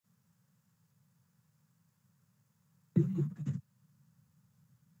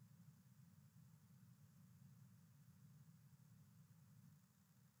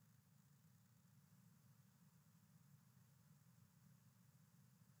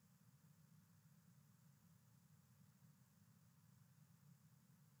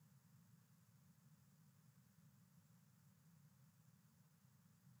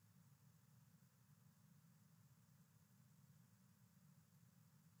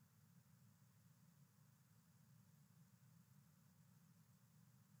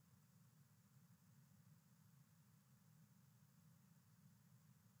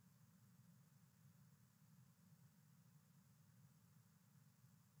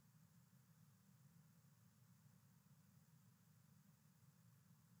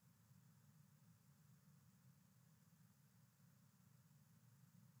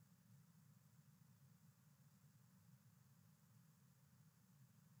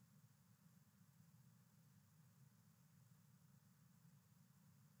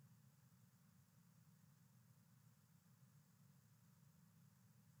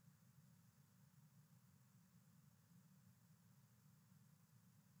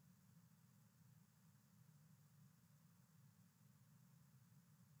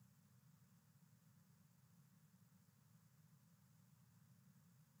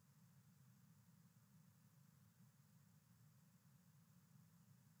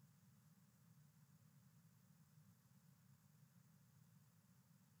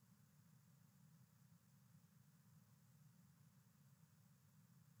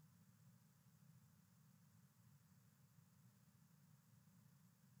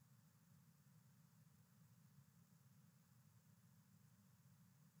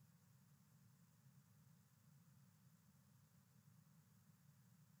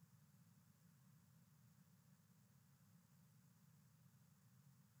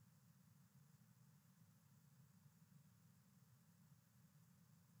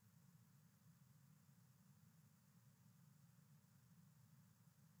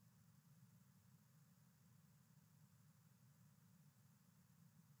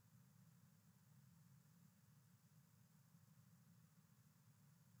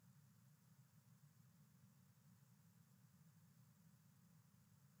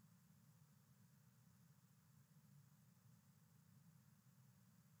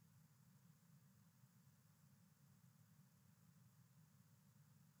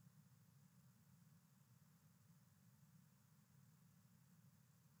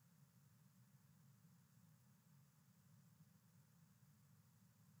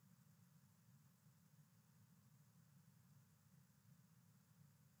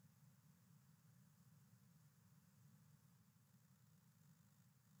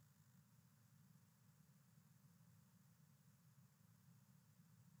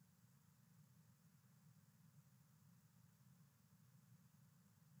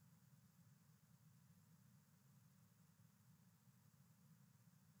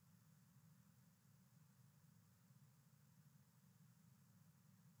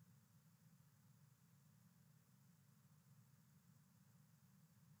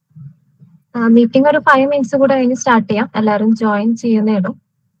Meeting ഒരു 5 minutes കൂടെ കഴിഞ്ഞ് സ്റ്റാർട്ട് ചെയ്യാം. എല്ലാവരും ജോയിൻ ചെയ്യുന്നേ ഉള്ളൂ.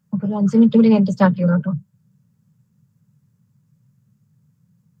 അപ്പൊ ഒരു 5 minute കൂടി കഴിഞ്ഞിട്ട് സ്റ്റാർട്ട് ചെയ്യണം കേട്ടോ.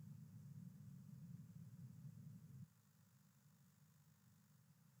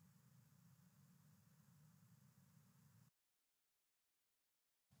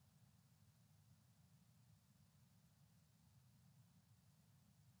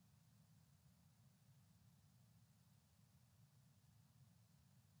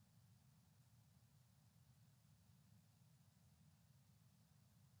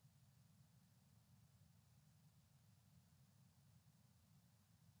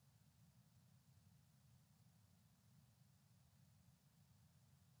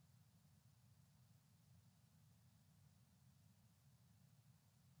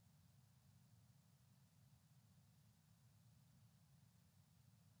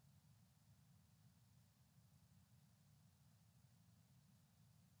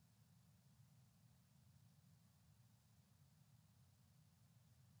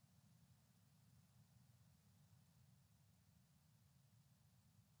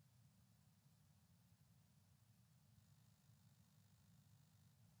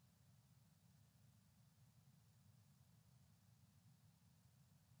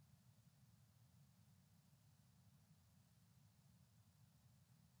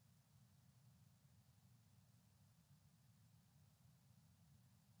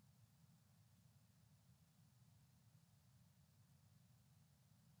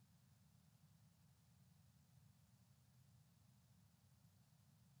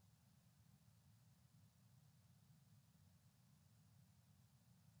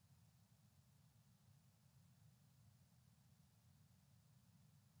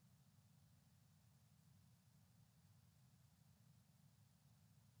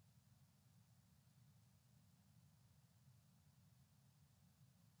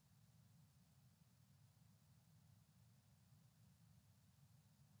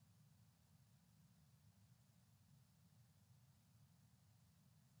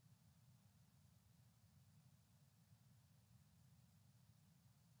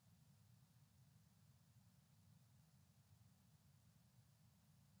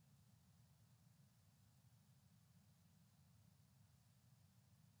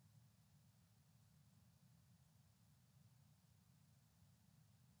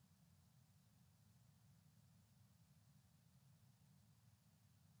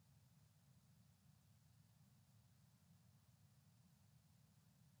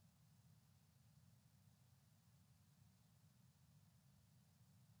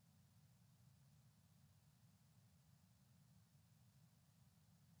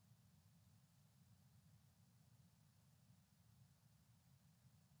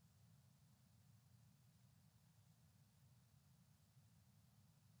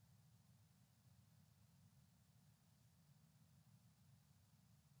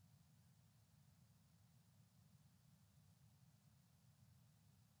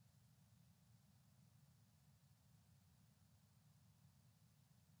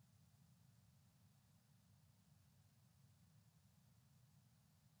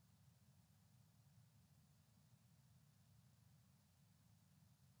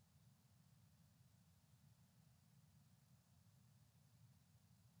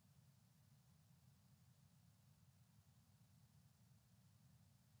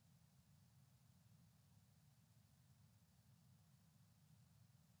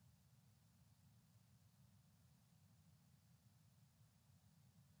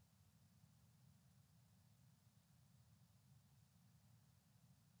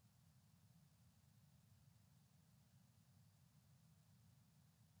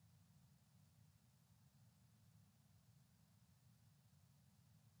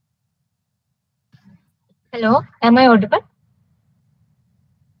 Hello, am I audible?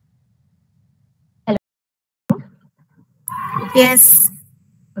 Hello. Yes.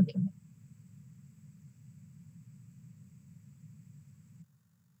 Okay.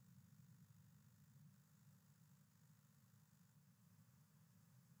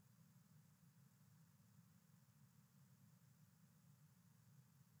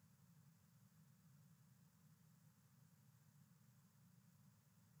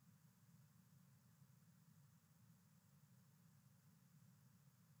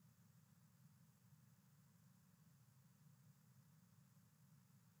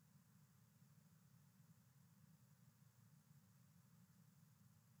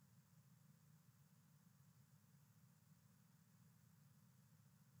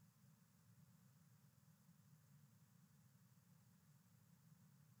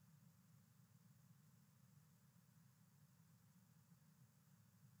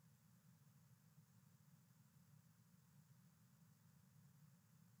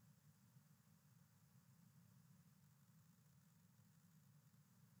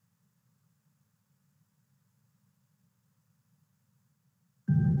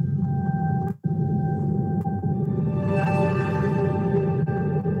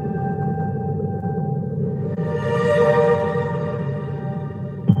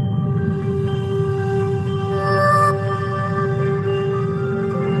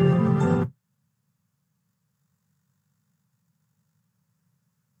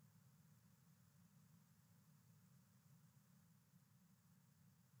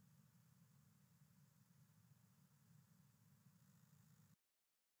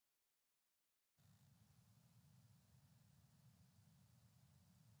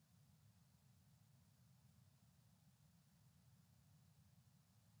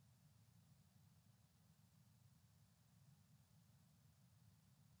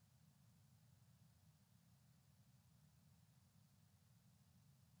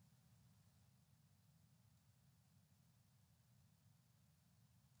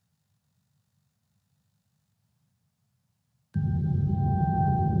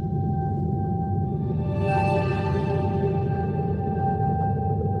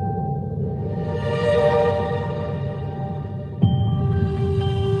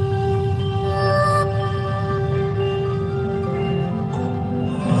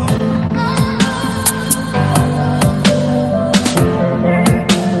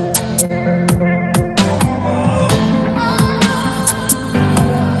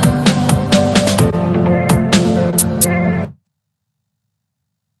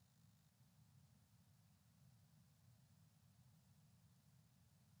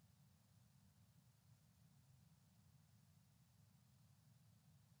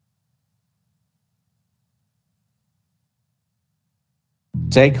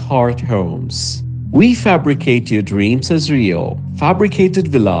 Take Heart Homes. We fabricate your dreams as real. Fabricated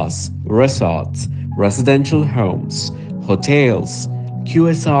villas, resorts, residential homes, hotels,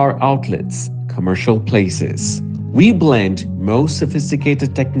 QSR outlets, commercial places. We blend most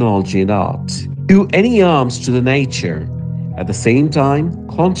sophisticated technology and art. Do any harms to the nature. At the same time,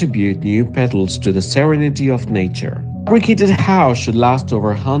 contribute new petals to the serenity of nature. Fabricated house should last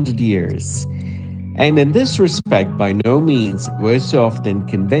over 100 years. And in this respect, by no means worse off than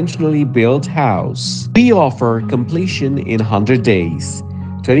conventionally built house. We offer completion in 100 days,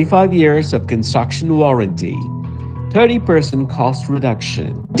 25 years of construction warranty, 30% cost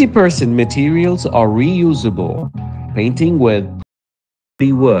reduction, 20% materials are reusable, painting with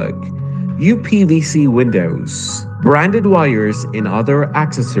work, UPVC windows, branded wires and other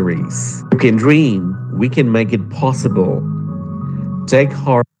accessories. You can dream, we can make it possible. Take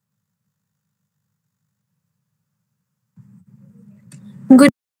heart. Good.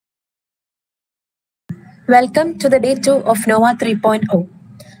 Welcome to the day 2 of NOVA 3.0.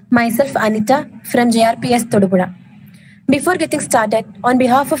 Myself Anita from JRPS Todupuzha. Before getting started, on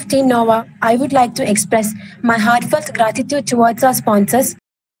behalf of Team NOVA, I would like to express my heartfelt gratitude towards our sponsors,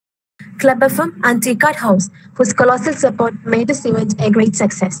 Club FM and T-Card House, whose colossal support made this event a great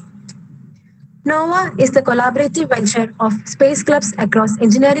success. NOVA is the collaborative venture of space clubs across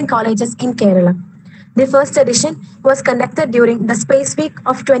engineering colleges in Kerala. The first edition was conducted during the Space Week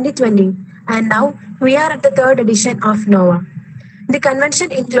of 2020, and now we are at the third edition of NOVA. The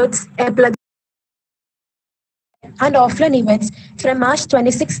convention includes a plethora and offline events from March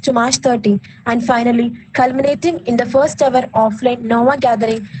 26 to March 30, and finally culminating in the first ever offline NOVA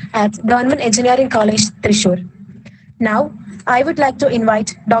gathering at Government Engineering College, Thrissur. Now, I would like to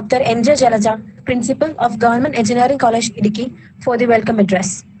invite Dr. N.J. Jalaja, Principal of Government Engineering College, Idiki, for the welcome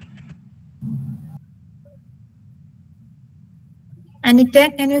address.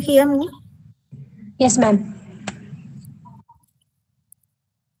 Anita, can you hear me? Yes, ma'am.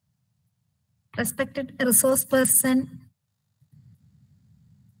 Respected resource person,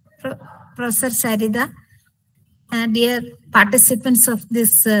 Professor Sarita, dear participants of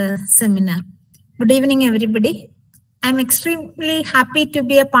this seminar. Good evening, everybody. I'm extremely happy to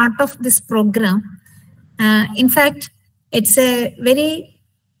be a part of this program. In fact, it's a very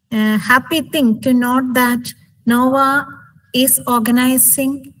happy thing to note that NOVA is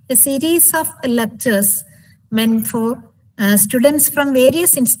organizing a series of lectures meant for students from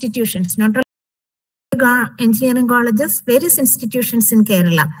various institutions, not only engineering colleges, various institutions in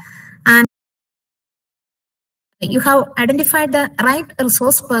Kerala. And you have identified the right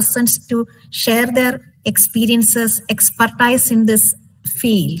resource persons to share their experiences, expertise in this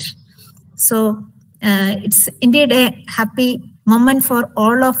field. So it's indeed a happy moment for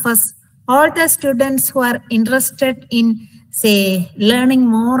all of us, all the students who are interested in, say, learning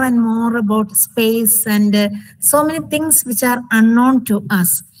more and more about space and so many things which are unknown to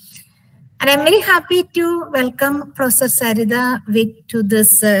us. And I'm very happy to welcome Professor Sarita to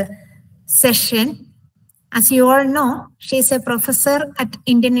this session. As you all know, she is a professor at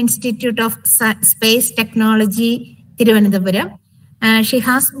Indian Institute of Space Technology, Trivandrum. She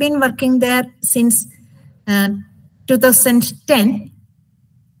has been working there since 2010.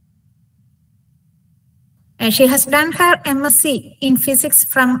 She has done her MSc in physics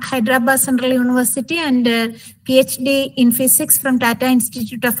from Hyderabad Central University and PhD in physics from Tata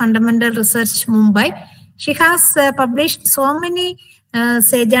Institute of Fundamental Research, Mumbai. She has published so many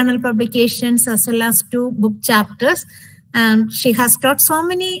say journal publications as well as 2 book chapters. She has taught so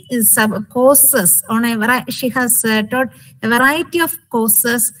many courses on she has taught a variety of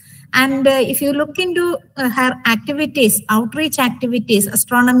courses. And if you look into her activities, outreach activities,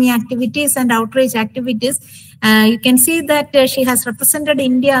 astronomy activities and outreach activities, you can see that she has represented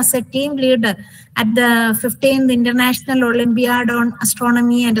India as a team leader at the 15th International Olympiad on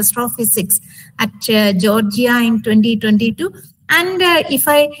Astronomy and Astrophysics at Georgia in 2022. And if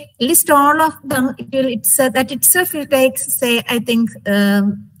I list all of them, that itself will take, say, I think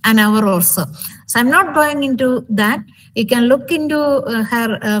an hour or so. So I'm not going into that. You can look into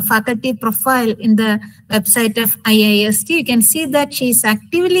her faculty profile in the website of IIST. You can see that she is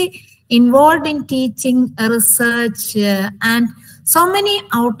actively involved in teaching, research, and so many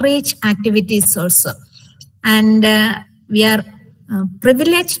outreach activities also. And we are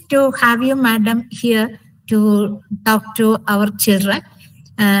privileged to have you, madam, here to talk to our children,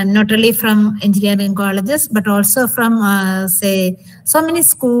 not only from engineering colleges, but also from, say, so many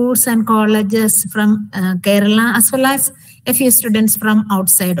schools and colleges from Kerala, as well as a few students from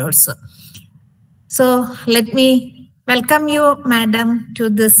outside also. So let me welcome you, madam, to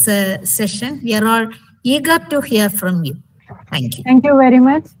this session. We are all eager to hear from you. Thank you. Thank you very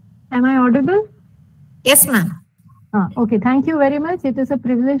much. Am I audible? Yes, ma'am. Okay, thank you very much. It is a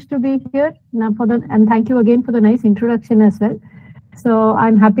privilege to be here now and thank you again for the nice introduction as well. So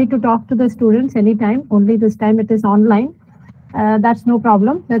I'm happy to talk to the students anytime, only this time it is online. That's no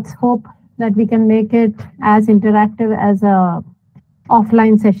problem. Let's hope that we can make it as interactive as a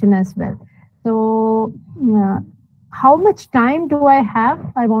offline session as well. So how much time do I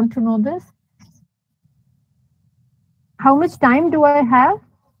have? I want to know this. How much time do I have?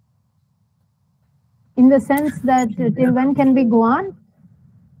 In the sense that till when can we go on?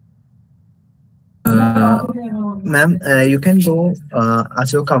 Ma'am, you can go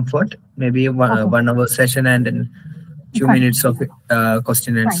as your comfort, maybe one hour session and then few minutes of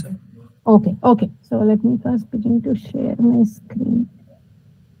question and answer. Okay, okay. So let me first begin to share my screen.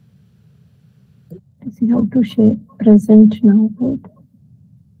 Let's see how to share present now. Right?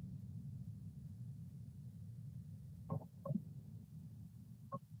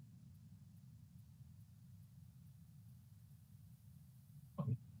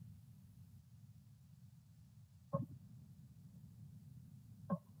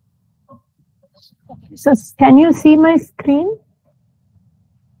 So can you see my screen?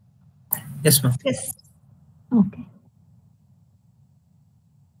 Yes, ma'am. Yes. Okay.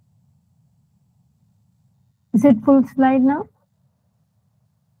 Is it full slide now?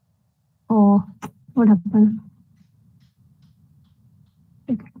 Oh, what happened?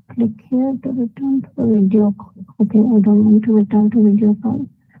 Click here to return to the video call. Okay, I don't want to return to video call.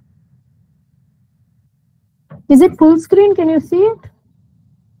 Is it full screen? Can you see it?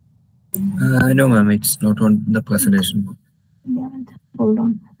 No, ma'am, it's not on the presentation. Yeah, hold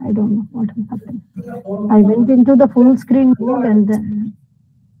on. I don't know what has happened. I went into the full screen mode and then.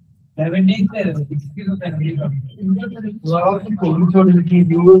 Yeah,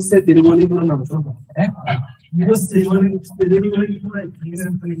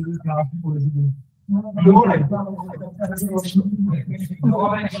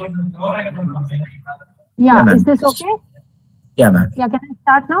 is this okay? Yeah, ma'am. Yeah, can I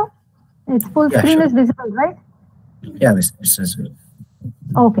start now? It's full screen sure. is visible, right? Yeah, Miss visible.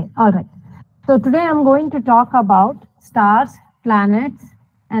 Okay, all right. So today I'm going to talk about stars, planets,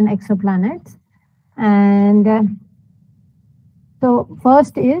 and exoplanets. And so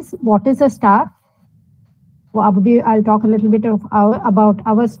first is, what is a star? Well, I'll talk a little bit of about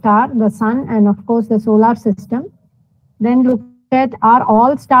our star, the sun, and of course the solar system. Then look at, are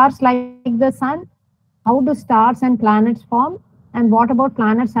all stars like the sun? How do stars and planets form? And what about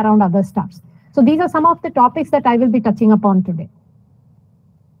planets around other stars? So these are some of the topics that I will be touching upon today.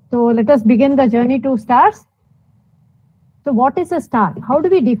 So let us begin the journey to stars. So what is a star? How do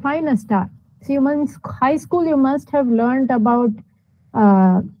we define a star? So high school, you must have learned about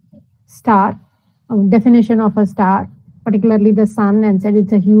star, definition of a star, particularly the sun, and said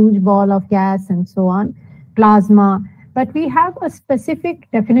it's a huge ball of gas and so on, plasma. But we have a specific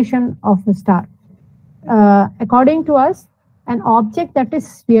definition of a star. According to us, an object that is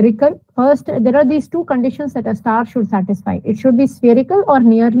spherical, first, there are these two conditions that a star should satisfy. It should be spherical or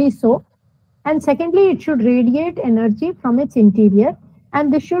nearly so. And secondly, it should radiate energy from its interior.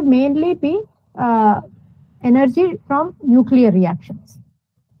 And this should mainly be energy from nuclear reactions.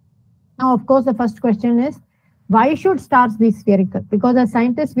 Now, of course, the first question is, why should stars be spherical? Because as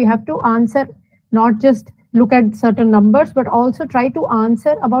scientists, we have to answer, not just look at certain numbers, but also try to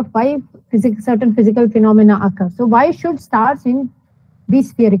answer about why certain physical phenomena occur. So why should stars be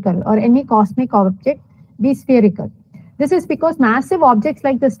spherical, or any cosmic object be spherical? This is because massive objects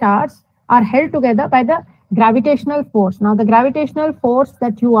like the stars are held together by the gravitational force. Now, the gravitational force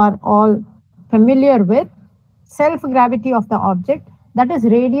that you are all familiar with, self-gravity of the object, that is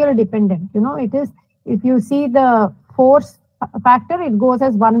radial dependent. You know, it is, if you see the force factor, it goes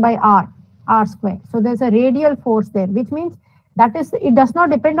as 1 by r square. So there's a radial force there, which means that is, it does not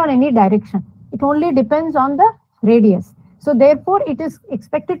depend on any direction. It only depends on the radius. So therefore, it is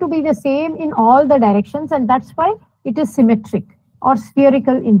expected to be the same in all the directions, and that's why it is symmetric or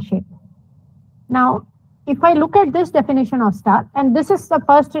spherical in shape. Now, if I look at this definition of star, and this is the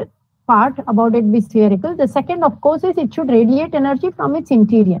first part about it be spherical. The second, of course, is it should radiate energy from its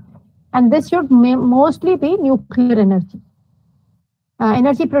interior. And this should mostly be nuclear energy.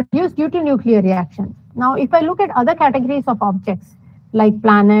 Energy produced due to nuclear reactions. Now, if I look at other categories of objects like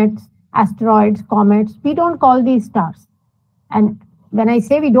planets, asteroids, comets, we don't call these stars. And when I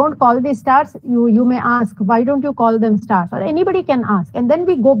say we don't call these stars, you may ask, why don't you call them stars? Or anybody can ask. And then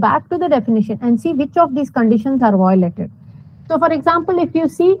we go back to the definition and see which of these conditions are violated. So, for example, if you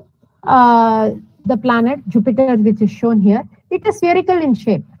see the planet Jupiter, which is shown here, it is spherical in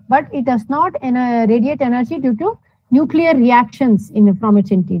shape, but it does not radiate energy due to nuclear reactions from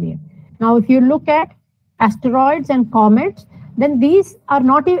its interior. Now, if you look at asteroids and comets, then these are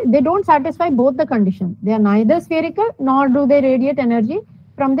not, they don't satisfy both the conditions. They are neither spherical nor do they radiate energy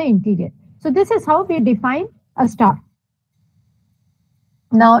from the interior. So this is how we define a star.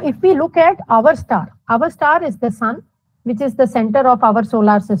 Now, if we look at our star is the sun, which is the center of our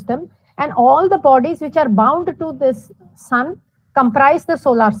solar system, and all the bodies which are bound to this sun comprise the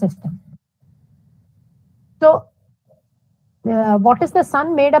solar system. So, what is the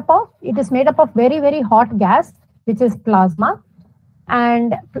sun made up of? It is made up of very, very hot gas, which is plasma.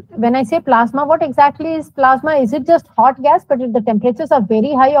 And when I say plasma, what exactly is plasma? Is it just hot gas? But the temperatures are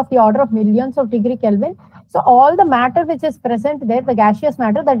very high, of the order of millions of degree Kelvin. So all the matter which is present there, the gaseous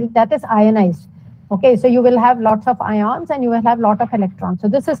matter, that is ionized. Okay, so you will have lots of ions and you will have lot of electrons. So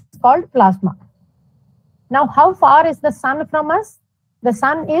this is called plasma. Now, how far is the sun from us? The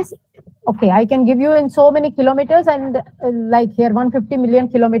sun is, okay, I can give you in so many kilometers, and like here 150 million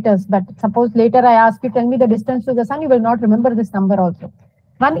kilometers. But suppose later I ask you, tell me the distance to the sun, you will not remember this number also.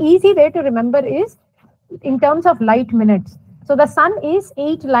 One easy way to remember is in terms of light minutes. So the sun is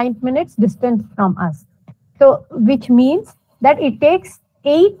 8 light minutes distant from us. So which means that it takes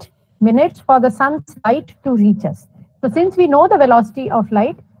 8 minutes for the sun's light to reach us. So since we know the velocity of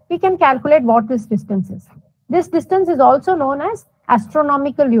light, we can calculate what this distance is. This distance is also known as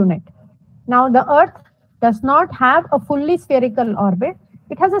astronomical unit. Now, the Earth does not have a fully spherical orbit.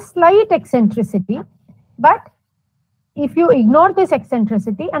 It has a slight eccentricity, but if you ignore this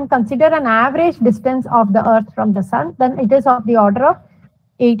eccentricity and consider an average distance of the Earth from the sun, then it is of the order of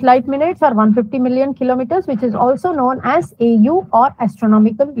 8 light minutes or 150 million kilometers, which is also known as AU or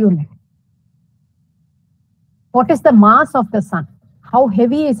astronomical unit. What is the mass of the sun? How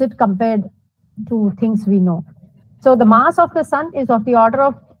heavy is it compared to things we know? So the mass of the sun is of the order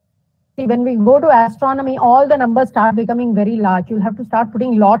of, see, when we go to astronomy, all the numbers start becoming very large. You'll have to start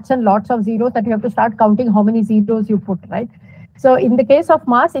putting lots and lots of zeros, that you have to start counting how many zeros you put, right? So in the case of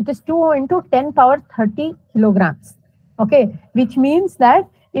mass, it is 2 into 10 power 30 kilograms. Okay, which means that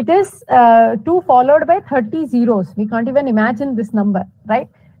it is 2 followed by 30 zeros. We can't even imagine this number, right?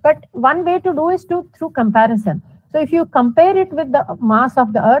 But one way to do is through comparison. So if you compare it with the mass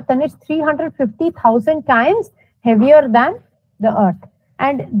of the Earth, then it's 350,000 times heavier than the Earth.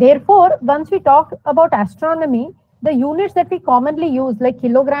 And therefore, once we talk about astronomy, the units that we commonly use, like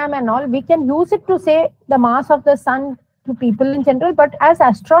kilogram and all, we can use it to say the mass of the sun to people in general. But as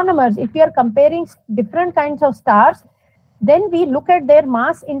astronomers, if we are comparing different kinds of stars, then we look at their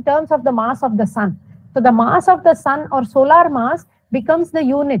mass in terms of the mass of the sun. So the mass of the sun, or solar mass, becomes the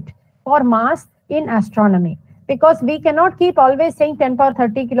unit for mass in astronomy. Because we cannot keep always saying 10 power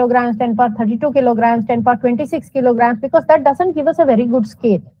 30 kilograms, 10 power 32 kilograms, 10 power 26 kilograms, because that doesn't give us a very good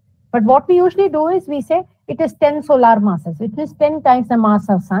scale. But what we usually do is we say it is 10 solar masses, which is 10 times the mass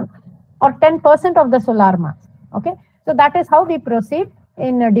of sun, or 10% of the solar mass. Okay, so that is how we proceed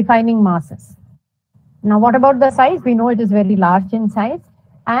in defining masses. Now, what about the size? We know it is very large in size,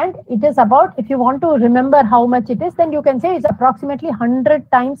 and it is about, if you want to remember how much it is, then you can say it's approximately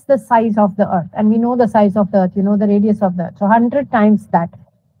 100 times the size of the Earth. And we know the size of the Earth, you know the radius of the Earth. So 100 times that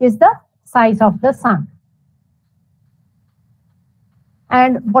is the size of the sun.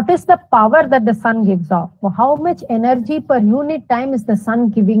 And what is the power that the sun gives off? Well, how much energy per unit time is the sun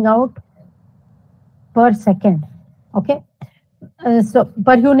giving out per second? Okay. So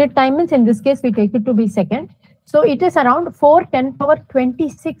per unit time means, in this case, we take it to be second. So it is around 410 power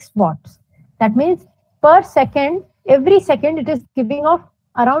 26 watts. That means per second, every second, it is giving off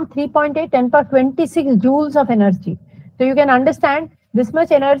around 3.8 10 power 26 joules of energy. So you can understand this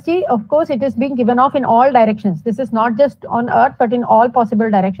much energy. Of course, it is being given off in all directions. This is not just on Earth, but in all possible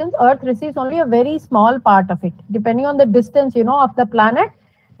directions. Earth receives only a very small part of it. Depending on the distance, of the planet,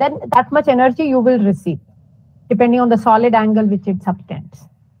 then that much energy you will receive, depending on the solid angle which it subtends.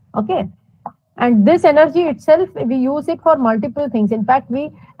 Okay. And this energy itself, we use it for multiple things. In fact,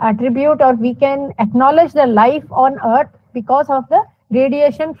 we attribute, or we can acknowledge the life on Earth because of the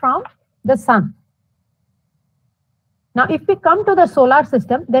radiation from the sun. Now, if we come to the solar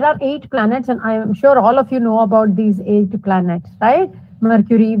system, there are 8 planets, and I am sure all of you know about these 8 planets, right?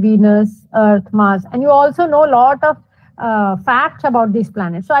 Mercury, Venus, Earth, Mars, and you also know a lot of facts about these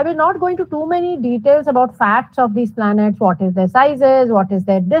planets. So I will not go into too many details about facts of these planets, what is their sizes, what is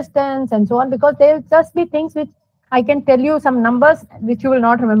their distance, and so on, because they will just be things which I can tell you some numbers which you will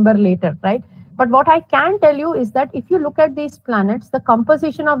not remember later, right? But what I can tell you is that if you look at these planets, the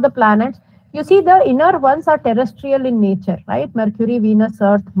composition of the planets, you see the inner ones are terrestrial in nature, right? Mercury, Venus,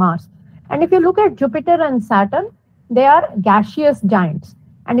 Earth, Mars. And if you look at Jupiter and Saturn, they are gaseous giants.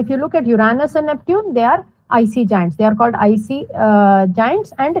 And if you look at Uranus and Neptune, they are icy giants. They are called icy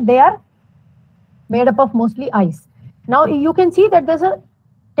giants, and they are made up of mostly ice. Now you can see that there's a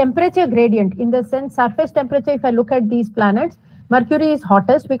temperature gradient in the sense surface temperature. If I look at these planets, Mercury is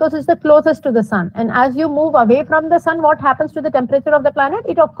hottest because it's the closest to the sun. And as you move away from the sun, what happens to the temperature of the planet?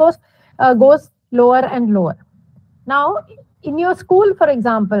 It of course goes lower and lower. Now in your school, for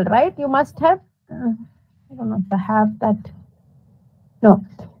example, right, you must have, I don't know if I have that. No.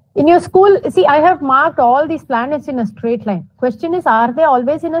 In your school, see, I have marked all these planets in a straight line. Question is, are they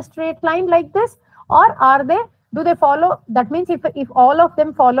always in a straight line like this? Or are they, do they follow, that means if all of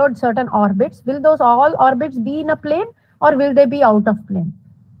them followed certain orbits, will those all orbits be in a plane or will they be out of plane?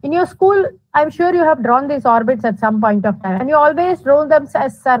 In your school, I'm sure you have drawn these orbits at some point of time, and you always draw them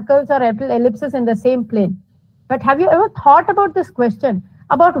as circles or ellipses in the same plane. But have you ever thought about this question,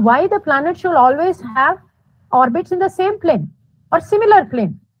 about why the planet should always have orbits in the same plane or similar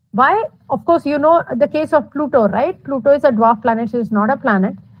plane? Why? Of course, you know the case of Pluto, right? Pluto is a dwarf planet, so it's not a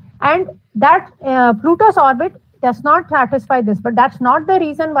planet. And that Pluto's orbit does not satisfy this, but that's not the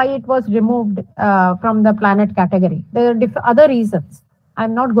reason why it was removed from the planet category. There are other reasons.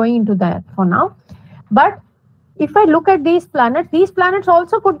 I'm not going into that for now. But if I look at these planets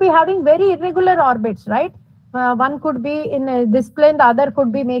also could be having very irregular orbits, right? One could be in this plane, the other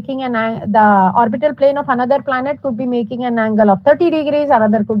could be making the orbital plane of another planet could be making an angle of 30 degrees,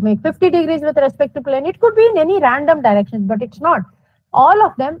 another could make 50 degrees with respect to plane. It could be in any random direction, but it's not. All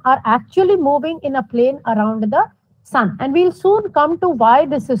of them are actually moving in a plane around the sun. And we'll soon come to why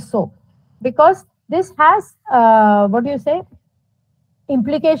this is so. Because this has,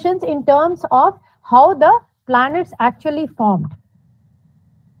 implications in terms of how the planets actually formed.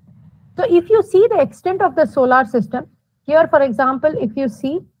 So if you see the extent of the solar system, here, for example, if you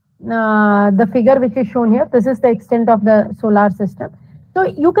see the figure which is shown here, this is the extent of the solar system. So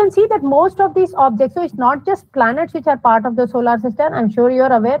you can see that most of these objects, so it's not just planets which are part of the solar system. I'm sure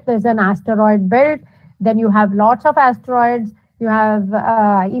you're aware there's an asteroid belt, then you have lots of asteroids, you have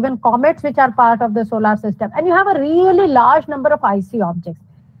even comets which are part of the solar system, and you have a really large number of icy objects.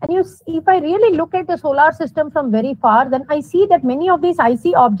 And if I really look at the solar system from very far, then I see that many of these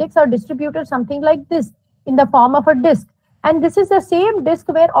icy objects are distributed something like this in the form of a disk. And this is the same disk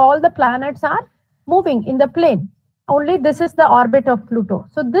where all the planets are moving in the plane. Only this is the orbit of Pluto.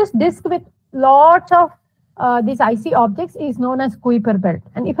 So this disk with lots of these icy objects is known as Kuiper belt.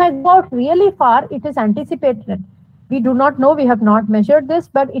 And if I go out really far, it is anticipated. We do not know, we have not measured this,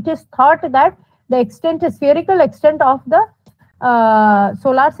 but it is thought that the extent, spherical extent of the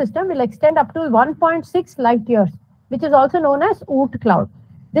solar system will extend up to 1.6 light years, which is also known as Oort cloud.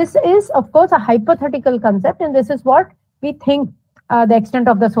 This is, of course, a hypothetical concept, and this is what we think the extent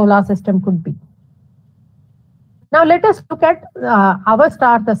of the solar system could be. Now let us look at our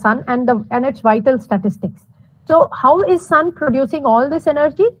star, the sun, and its vital statistics. So how is sun producing all this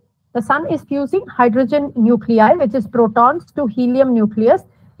energy? The sun is fusing hydrogen nuclei, which is protons, to helium nucleus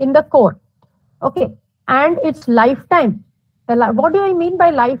in the core. Okay, and its lifetime. What do I mean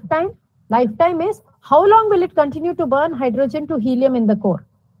by lifetime? Lifetime is how long will it continue to burn hydrogen to helium in the core?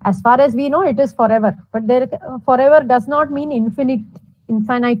 As far as we know, it is forever. But forever does not mean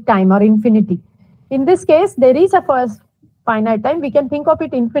infinite time or infinity. In this case, there is a first finite time. We can think of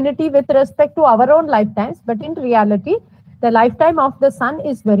it infinity with respect to our own lifetimes. But in reality, the lifetime of the sun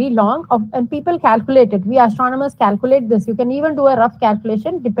is very long, and people calculate it. We astronomers calculate this. You can even do a rough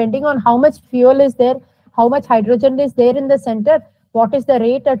calculation depending on how much fuel is there, how much hydrogen is there in the center, what is the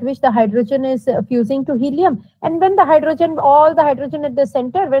rate at which the hydrogen is fusing to helium. And when the hydrogen, all the hydrogen at the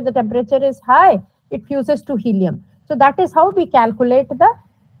center where the temperature is high, it fuses to helium. So that is how we calculate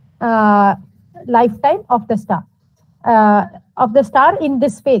the lifetime of the star in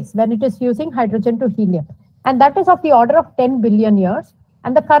this phase when it is fusing hydrogen to helium. And that is of the order of 10 billion years.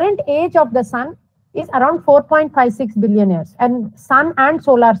 And the current age of the sun is around 4.56 billion years. And sun and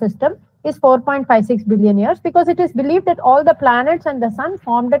solar system is 4.56 billion years, because it is believed that all the planets and the sun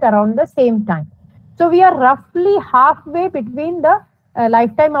formed at around the same time. So we are roughly halfway between the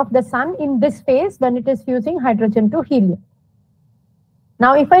lifetime of the sun in this phase when it is fusing hydrogen to helium.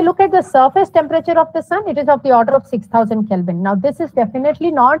 Now, if I look at the surface temperature of the sun, it is of the order of 6000 Kelvin. Now, this is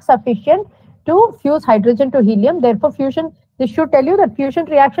definitely not sufficient to fuse hydrogen to helium. Therefore, this should tell you that fusion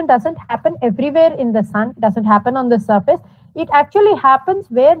reaction doesn't happen everywhere in the sun, doesn't happen on the surface. It actually happens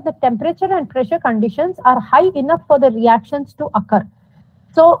where the temperature and pressure conditions are high enough for the reactions to occur.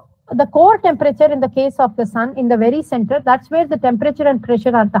 So the core temperature in the case of the sun, in the very center, that's where the temperature and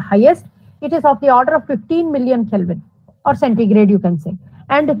pressure are the highest. It is of the order of 15 million Kelvin or centigrade, you can say.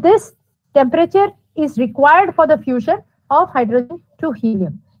 And this temperature is required for the fusion of hydrogen to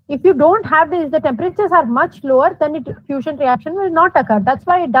helium. If you don't have this, the temperatures are much lower, then fusion reaction will not occur. That's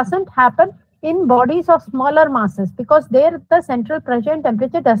why it doesn't happen in bodies of smaller masses, because there the central pressure and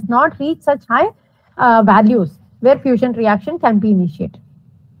temperature does not reach such high values where fusion reaction can be initiated.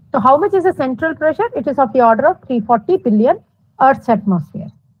 So how much is the central pressure? It is of the order of 340 billion Earth's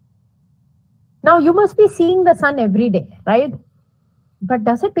atmosphere. Now you must be seeing the sun every day, right? But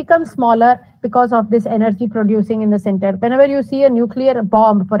does it become smaller because of this energy producing in the center? Whenever you see a nuclear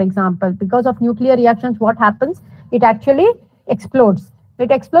bomb, for example, because of nuclear reactions, what happens? It actually explodes.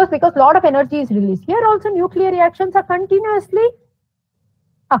 It explodes because a lot of energy is released. Here also nuclear reactions are continuously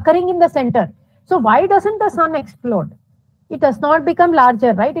occurring in the center. So why doesn't the sun explode? It does not become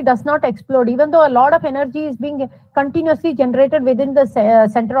larger, right? It does not explode, even though a lot of energy is being continuously generated within the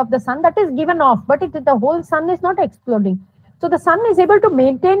center of the sun, that is given off, but the whole sun is not exploding. So the sun is able to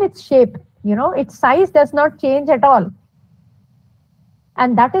maintain its shape, its size does not change at all.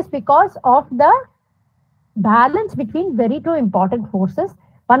 And that is because of the balance between two important forces.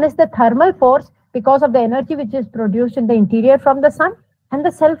 One is the thermal force because of the energy which is produced in the interior from the sun, and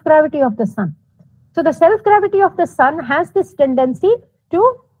the self-gravity of the sun. So the self-gravity of the sun has this tendency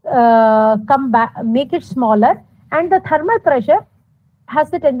to come back, make it smaller, and the thermal pressure has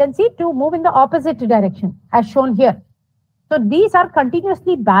the tendency to move in the opposite direction as shown here. So these are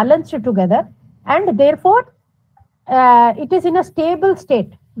continuously balanced together, and therefore it is in a stable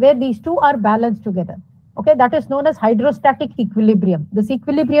state where these two are balanced together. Okay, that is known as hydrostatic equilibrium. This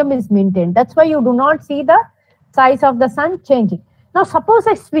equilibrium is maintained. That's why you do not see the size of the sun changing. Now suppose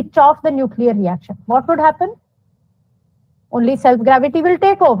I switch off the nuclear reaction. What would happen? Only self-gravity will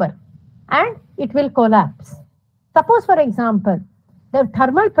take over and it will collapse. Suppose, for example, the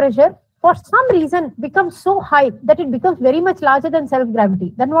thermal pressure for some reason becomes so high that it becomes very much larger than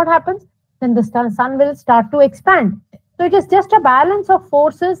self-gravity. Then what happens? Then the sun will start to expand. So it is just a balance of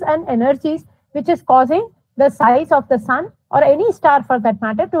forces and energies which is causing the size of the sun or any star for that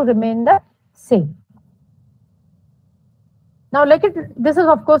matter to remain the same. Now this is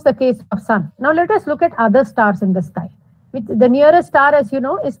of course the case of sun. Now let us look at other stars in the sky. The nearest star, as you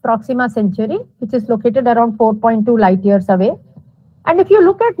know, is Proxima Centauri, which is located around 4.2 light years away. And if you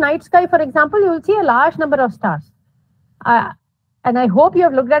look at night sky, for example, you will see a large number of stars. And I hope you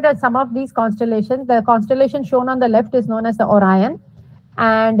have looked at some of these constellations. The constellation shown on the left is known as the Orion.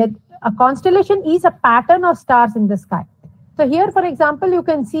 And a constellation is a pattern of stars in the sky. So here, for example, you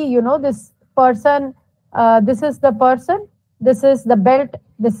can see, this person, this is the person. This is the belt.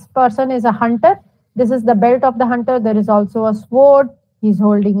 This person is a hunter. This is the belt of the hunter. There is also a sword. He's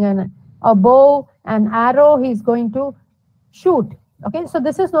holding a bow, an arrow. He's going to shoot. Okay, so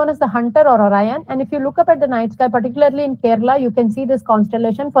this is known as the hunter or Orion. And if you look up at the night sky, particularly in Kerala, you can see this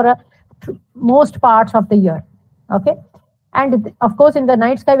constellation for most parts of the year. Okay, and of course, in the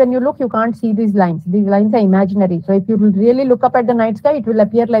night sky, when you look, you can't see these lines. These lines are imaginary. So if you really look up at the night sky, it will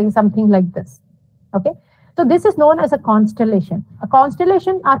appear like something like this. Okay. So this is known as a constellation. A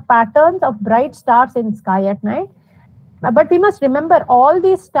constellation are patterns of bright stars in sky at night. But we must remember all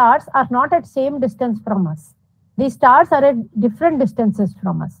these stars are not at same distance from us. These stars are at different distances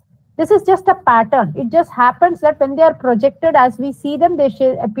from us. This is just a pattern. It just happens that when they are projected as we see them, they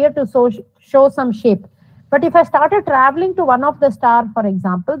appear to show some shape. But if I started traveling to one of the stars, for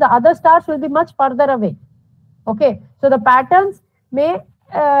example, the other stars will be much further away. Okay, so the patterns may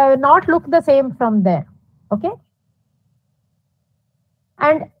not look the same from there. Okay,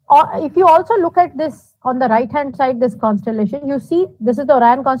 and if you also look at this on the right hand side, this constellation, you see this is the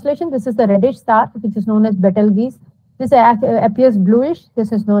Orion constellation. This is the reddish star, which is known as Betelgeuse. This appears bluish.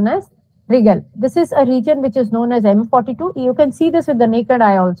 This is known as Rigel. This is a region which is known as M42. You can see this with the naked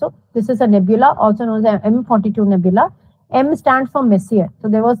eye also. This is a nebula, also known as M42 nebula. M stands for Messier. So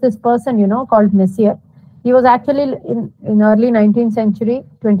there was this person, called Messier. He was actually in early 19th century,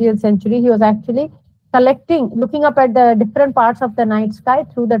 20th century. He was actually looking up at the different parts of the night sky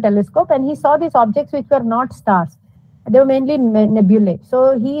through the telescope, and he saw these objects which were not stars. They were mainly nebulae.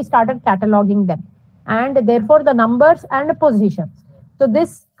 So he started cataloging them, and therefore the numbers and the positions. So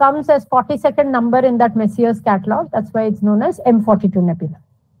this comes as 42nd number in that Messier's catalog. That's why it's known as M42 nebula.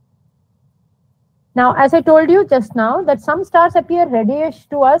 Now, as I told you just now, that some stars appear reddish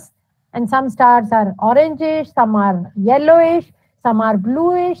to us, and some stars are orangish, some are yellowish, some are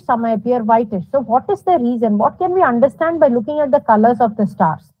bluish, some appear whitish. So what is the reason? What can we understand by looking at the colors of the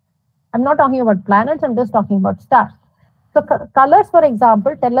stars? I'm not talking about planets, I'm just talking about stars. So colors, for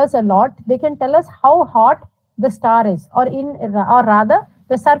example, tell us a lot. They can tell us how hot the star is, or rather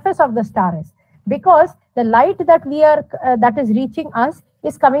the surface of the star is. Because the light that that is reaching us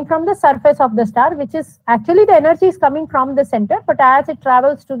is coming from the surface of the star, which is actually the energy is coming from the center, but as it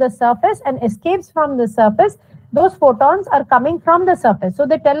travels to the surface and escapes from the surface, those photons are coming from the surface. So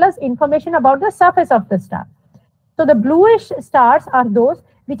they tell us information about the surface of the star. So the bluish stars are those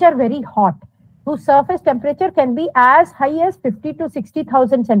which are very hot, whose surface temperature can be as high as 50 to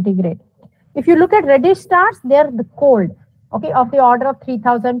 60,000 centigrade. If you look at reddish stars, they are the cold, okay, of the order of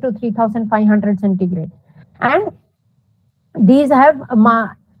 3,000 to 3,500 centigrade. And these have,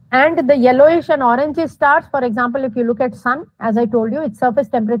 and the yellowish and orangish stars, for example, if you look at sun, as I told you, its surface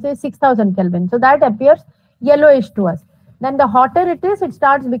temperature is 6,000 Kelvin. So that appears yellowish to us. Then the hotter it is, it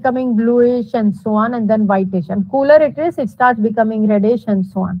starts becoming bluish and so on, and then whitish. And cooler it is, it starts becoming reddish and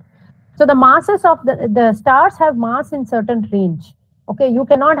so on. So the masses of the stars have mass in certain range. Okay, you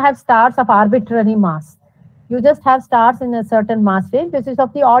cannot have stars of arbitrary mass. You just have stars in a certain mass range. This is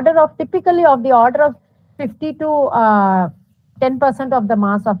of the order of, typically of the order of 50 to 10% of the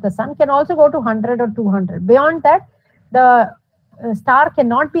mass of the sun, can also go to 100 or 200. Beyond that, the star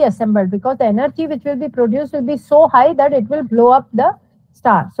cannot be assembled because the energy which will be produced will be so high that it will blow up the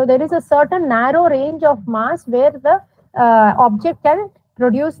star. So there is a certain narrow range of mass where the object can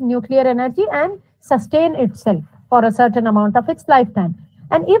produce nuclear energy and sustain itself for a certain amount of its lifetime.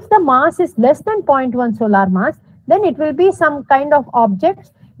 And if the mass is less than 0.1 solar mass, then it will be some kind of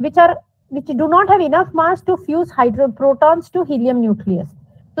objects which do not have enough mass to fuse hydroprotons to helium nucleus.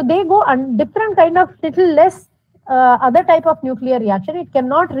 So they go on different kind of little less other type of nuclear reaction. It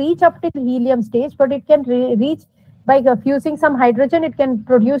cannot reach up to the helium stage, but it can reach by fusing some hydrogen, it can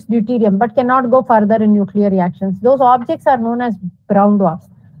produce deuterium, but cannot go further in nuclear reactions. Those objects are known as brown dwarfs.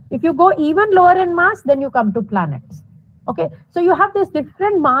 If you go even lower in mass, then you come to planets. Okay, so you have this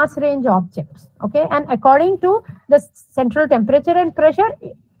different mass range objects. Okay, and according to the central temperature and pressure,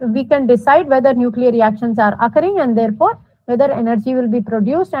 we can decide whether nuclear reactions are occurring and therefore whether energy will be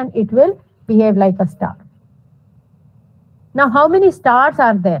produced and it will behave like a star. Now, how many stars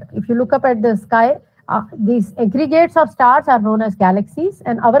are there? If you look up at the sky, these aggregates of stars are known as galaxies,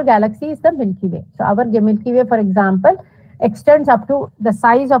 and our galaxy is the Milky Way. So our Milky Way, for example, extends up to the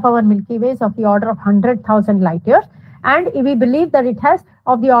size of our Milky Way is of the order of 100,000 light years, and we believe that it has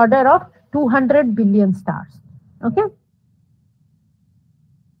of the order of 200 billion stars. Okay,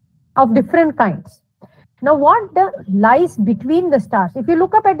 of different kinds. Now, what lies between the stars? If you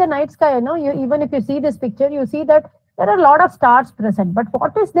look up at the night sky, even if you see this picture, you see that there are a lot of stars present. But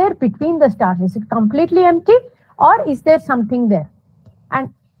what is there between the stars? Is it completely empty or is there something there?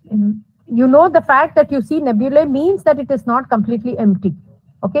 And the fact that you see nebulae means that it is not completely empty.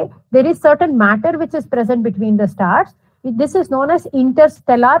 Okay, there is certain matter which is present between the stars. This is known as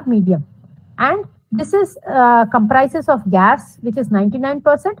interstellar medium. And this is comprises of gas, which is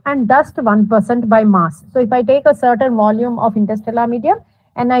 99%, and dust 1% by mass. So if I take a certain volume of interstellar medium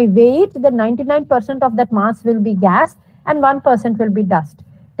and I weigh it, then 99% of that mass will be gas and 1% will be dust.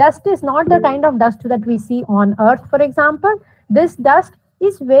 Dust is not the kind of dust that we see on Earth, for example. This dust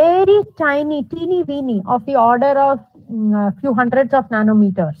is very tiny, teeny weeny, of the order of few hundreds of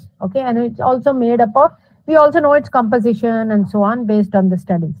nanometers. Okay, and it's also made up of, we also know its composition and so on based on the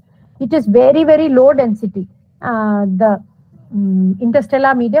studies. It is very, very low density. The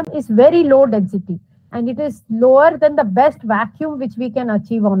interstellar medium is very low density, and it is lower than the best vacuum which we can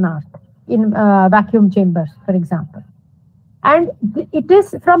achieve on Earth in vacuum chambers, for example. And it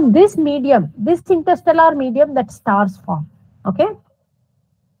is from this medium, this interstellar medium, that stars form. Okay.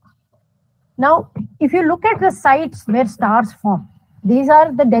 Now, if you look at the sites where stars form, these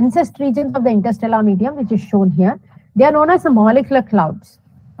are the densest regions of the interstellar medium, which is shown here. They are known as the molecular clouds.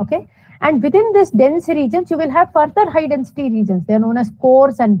 Okay, and within this dense regions, you will have further high density regions. They are known as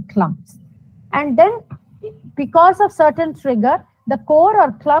cores and clumps. And then, because of certain trigger, the core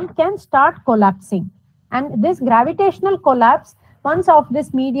or clump can start collapsing. And this gravitational collapse, once of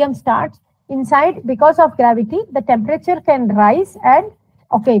this medium starts, inside, because of gravity, the temperature can rise and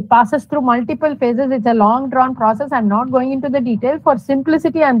passes through multiple phases. It's a long drawn process. I'm not going into the detail. For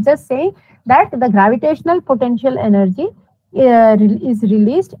simplicity, I'm just saying that the gravitational potential energy is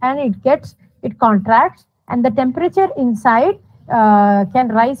released and it contracts, and the temperature inside can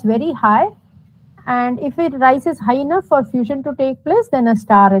rise very high. And if it rises high enough for fusion to take place, then a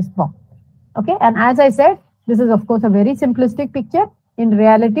star is born. Okay, and as I said, this is of course a very simplistic picture. In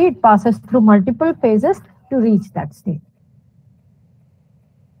reality, it passes through multiple phases to reach that state.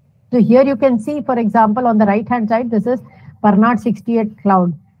 So here you can see, for example, on the right hand side, this is Barnard 68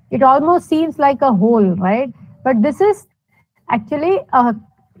 cloud. It almost seems like a hole, right? But this is actually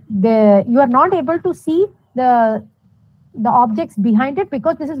you are not able to see the objects behind it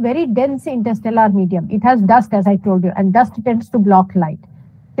because this is very dense interstellar medium. It has dust, as I told you, and dust tends to block light.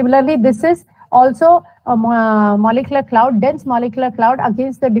 Similarly, this is also a molecular cloud, dense molecular cloud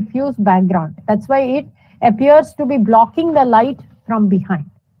against the diffuse background. That's why it appears to be blocking the light from behind.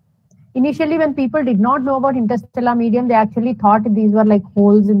 Initially, when people did not know about interstellar medium, they actually thought these were like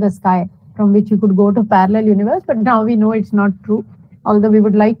holes in the sky from which you could go to parallel universe, but now we know it's not true, although we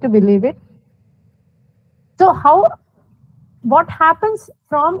would like to believe it. So what happens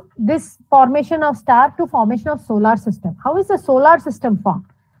from this formation of star to formation of solar system? How is the solar system formed?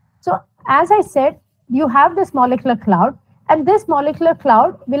 So as I said, you have this molecular cloud, and this molecular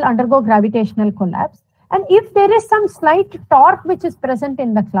cloud will undergo gravitational collapse. And if there is some slight torque which is present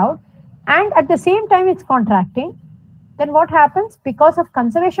in the cloud, and at the same time it's contracting, then what happens? Because of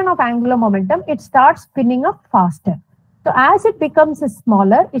conservation of angular momentum, it starts spinning up faster. So as it becomes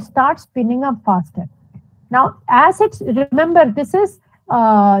smaller, it starts spinning up faster. Now, remember, this is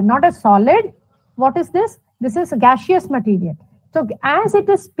not a solid. What is this? This is a gaseous material. So as it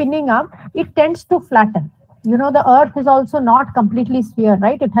is spinning up, it tends to flatten. You know, the Earth is also not completely sphere,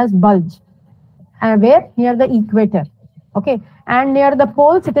 right? It has bulge. Where? Near the equator. Okay. And near the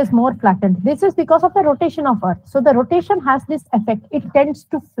poles, it is more flattened. This is because of the rotation of Earth. So the rotation has this effect. It tends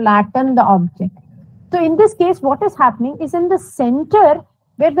to flatten the object. So in this case, what is happening is in the center,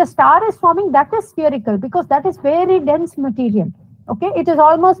 where the star is forming, that is spherical because that is very dense material. Okay, it is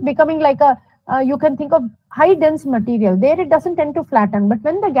almost becoming like you can think of high dense material. There it doesn't tend to flatten, but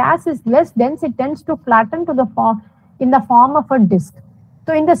when the gas is less dense, it tends to flatten to the form in the form of a disk.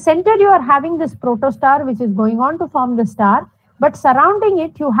 So in the center, you are having this protostar which is going on to form the star, but surrounding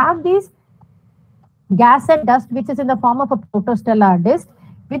it, you have these gas and dust which is in the form of a protostellar disk.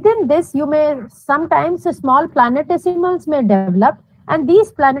 Within this, you may sometimes small planetesimals may develop, and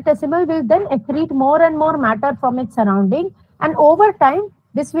these planetesimals will then accrete more and more matter from its surrounding, and over time,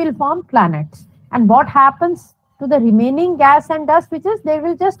 this will form planets. And what happens to the remaining gas and dust, which is they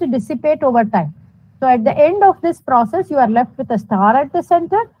will just dissipate over time. So at the end of this process, you are left with a star at the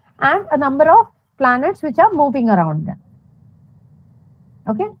center and a number of planets which are moving around them.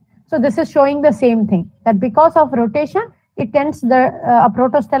 Okay, so this is showing the same thing, that because of rotation, it tends a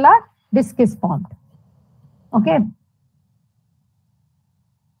protostellar disk is formed. Okay.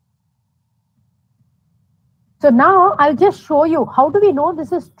 So now I'll just show you how do we know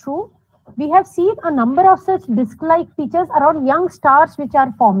this is true. We have seen a number of such disk-like features around young stars which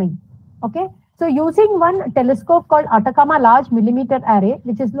are forming. Okay, so using one telescope called Atacama Large Millimeter Array,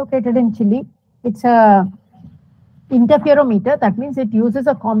 which is located in Chile, it's a interferometer. That means it uses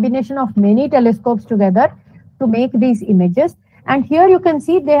a combination of many telescopes together to make these images. And here you can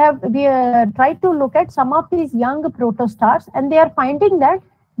see we tried to look at some of these young protostars, and they are finding that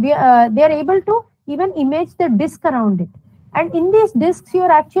they are able to even image the disk around it. And in these disks, you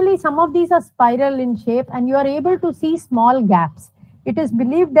are actually, some of these are spiral in shape, and you are able to see small gaps. It is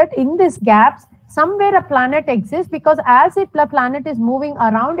believed that in these gaps, somewhere a planet exists, because as the planet is moving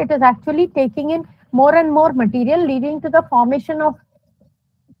around, it is actually taking in more and more material, leading to the formation of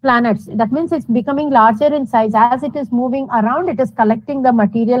planets. That means it's becoming larger in size. As it is moving around, it is collecting the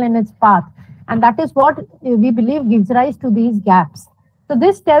material in its path. And that is what we believe gives rise to these gaps. So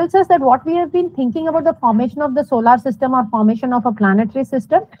this tells us that what we have been thinking about the formation of the solar system or formation of a planetary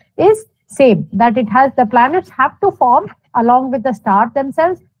system is same, that it has, the planets have to form along with the stars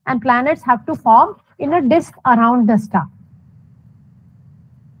themselves, and planets have to form in a disk around the star.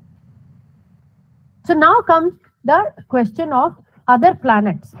 So now comes the question of other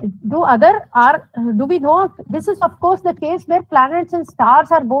planets. Do we know of, this is of course the case where planets and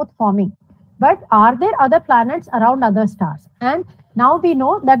stars are both forming, but are there other planets around other stars? And now we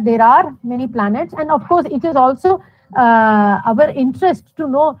know that there are many planets, and of course it is also our interest to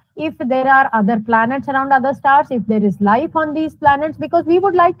know if there are other planets around other stars, if there is life on these planets, because we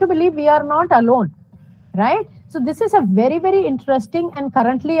would like to believe we are not alone, right? So this is a very, very interesting and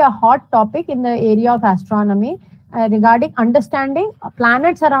currently a hot topic in the area of astronomy regarding understanding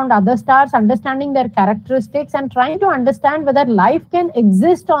planets around other stars, understanding their characteristics, and trying to understand whether life can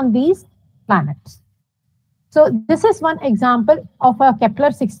exist on these planets. So this is one example of a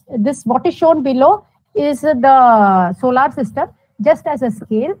Kepler-6. This, what is shown below is the solar system just as a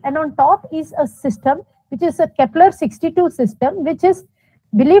scale, and on top is a system which is a Kepler-62 system, which is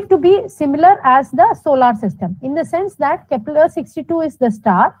believed to be similar as the solar system, in the sense that Kepler-62 is the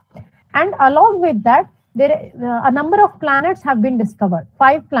star, and along with that there a number of planets have been discovered,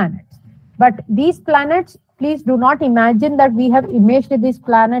 5 planets. But these planets, please do not imagine that we have imaged these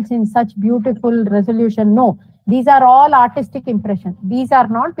planets in such beautiful resolution. No, these are all artistic impressions. These are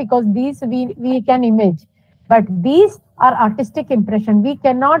not, because these we can image, but these are artistic impression. We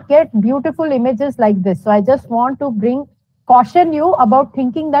cannot get beautiful images like this. So I just want to bring caution you about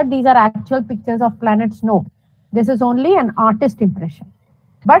thinking that these are actual pictures of planets. No, this is only an artist impression.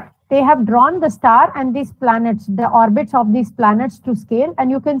 But they have drawn the star and these planets, the orbits of these planets to scale.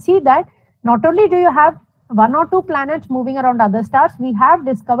 And you can see that not only do you have 1 or 2 planets moving around other stars, we have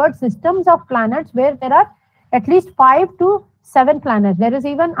discovered systems of planets where there are at least 5 to 7 planets. There is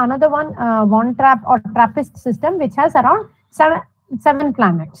even another one, Von Trapp or Trappist system, which has around 7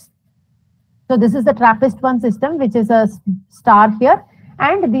 planets. So this is the TRAPPIST-1 system, which is a star here.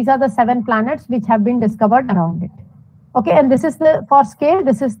 And these are the 7 planets which have been discovered around it. Okay, and this is the, for scale,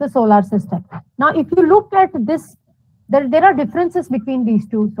 this is the solar system. Now, if you look at this, there are differences between these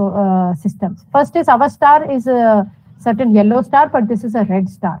two systems. First is our star is a certain yellow star, but this is a red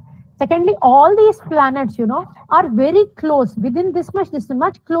star. Secondly, all these planets, you know, are very close, within this much distance,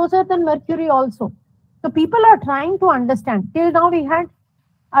 much closer than Mercury also. So people are trying to understand. Till now we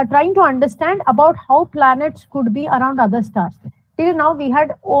are trying to understand about how planets could be around other stars. Till now we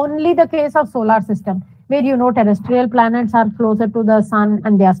had only the case of solar system, where you know terrestrial planets are closer to the sun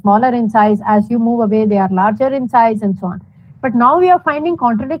and they are smaller in size. As you move away, they are larger in size and so on. But now we are finding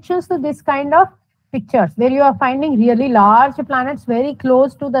contradictions to this kind of pictures, where you are finding really large planets very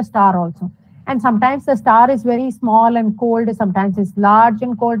close to the star also. And sometimes the star is very small and cold, sometimes it's large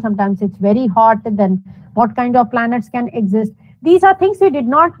and cold, sometimes it's very hot. Then what kind of planets can exist? These are things we did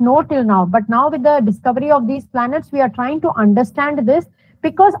not know till now. But now with the discovery of these planets, we are trying to understand this,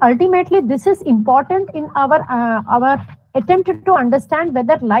 because ultimately this is important in our attempt to understand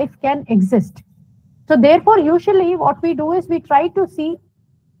whether life can exist. So therefore, usually what we do is we try to see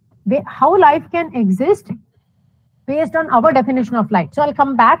how life can exist based on our definition of light. So I'll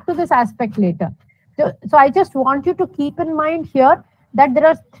come back to this aspect later. So I just want you to keep in mind here that there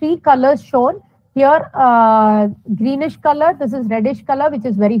are 3 colors shown here. Greenish color, this is reddish color, which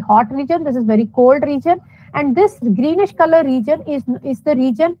is very hot region. This is very cold region. And this greenish color region is the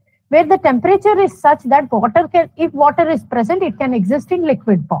region where the temperature is such that water can, if water is present, it can exist in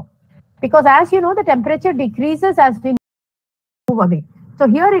liquid form. Because as you know, the temperature decreases as we move away. So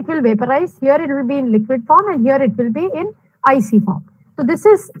here it will vaporize, here it will be in liquid form, and here it will be in icy form. So this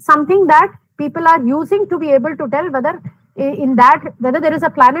is something that people are using to be able to tell whether there is a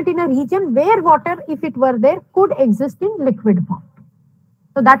planet in a region where water, if it were there, could exist in liquid form.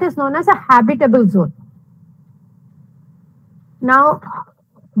 So that is known as a habitable zone. Now,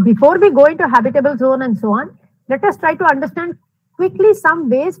 before we go into habitable zone and so on, let us try to understand quickly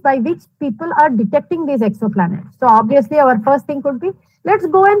some ways by which people are detecting these exoplanets. So obviously our first thing could be, let's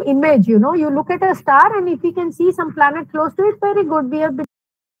go and image, you know, you look at a star and if we can see some planet close to it, very good.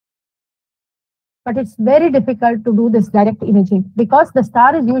 But it's very difficult to do this direct imaging, because the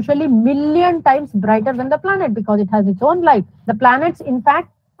star is usually million times brighter than the planet, because it has its own light. The planets, in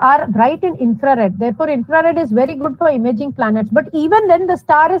fact, are bright in infrared. Therefore, infrared is very good for imaging planets. But even then, the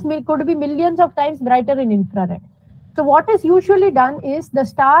star could be millions of times brighter in infrared. So what is usually done is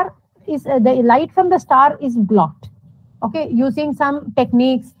the light from the star is blocked. Okay, using some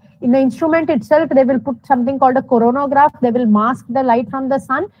techniques. In the instrument itself, they will put something called a coronagraph. They will mask the light from the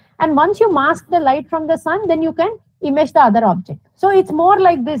sun. And once you mask the light from the sun, then you can image the other object. So it's more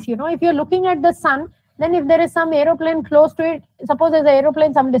like this, you know, if you're looking at the sun, then if there is some aeroplane close to it, suppose there's an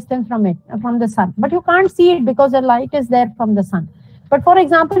aeroplane some distance from the sun, but you can't see it because the light is there from the sun. But for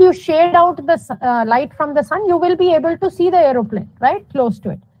example, you shade out the light from the sun, you will be able to see the aeroplane, right, close to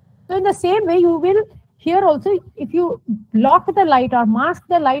it. So in the same way, you will here also, if you block the light or mask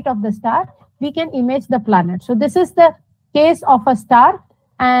the light of the star, we can image the planet. So this is the case of a star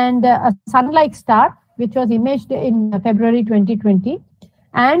and a sun-like star, which was imaged in February 2020.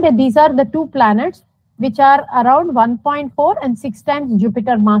 And these are the 2 planets, which are around 1.4 and 6 times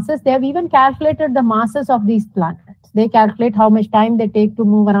Jupiter masses. They have even calculated the masses of these planets. They calculate how much time they take to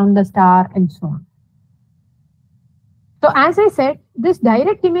move around the star and so on. So as I said, this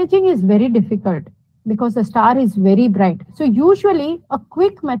direct imaging is very difficult because the star is very bright. So usually a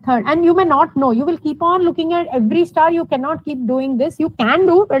quick method, and you may not know, you will keep on looking at every star. You cannot keep doing this. You can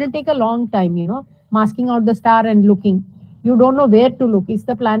do, but it'll take a long time, you know, masking out the star and looking. You don't know where to look. Is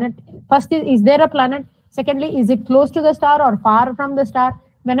the planet, first is there a planet? Secondly, is it close to the star or far from the star?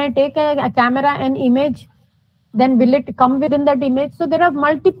 When I take a camera and image, then will it come within that image? So there are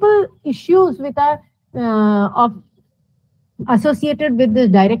multiple issues with associated with this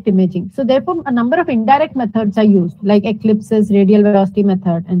direct imaging. So therefore, a number of indirect methods are used, like eclipses, radial velocity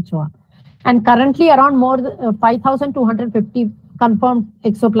method, and so on. And currently around more than 5,250 confirmed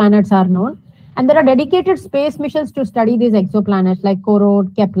exoplanets are known. And there are dedicated space missions to study these exoplanets like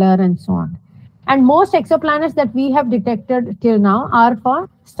Korot, Kepler, and so on. And most exoplanets that we have detected till now are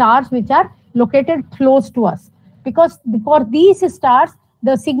for stars which are located close to us. because for these stars,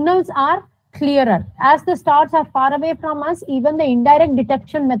 the signals are clearer. As the stars are far away from us, even the indirect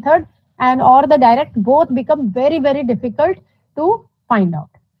detection method and or the direct both become very, very difficult to find out.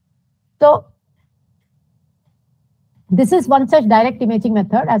 So this is one such direct imaging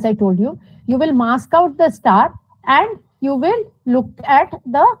method. As I told you, you will mask out the star and you will look at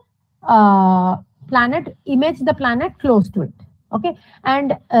the planet, image the planet close to it. Okay,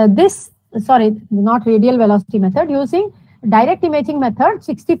 and not radial velocity method, using direct imaging method,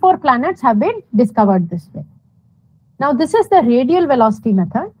 64 planets have been discovered this way. Now this is the radial velocity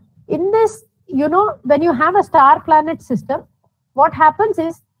method. In this, when you have a star planet system, what happens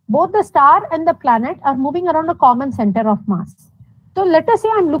is both the star and the planet are moving around a common center of mass. So let us say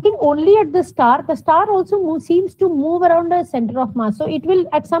I'm looking only at the star also seems to move around the center of mass. So it will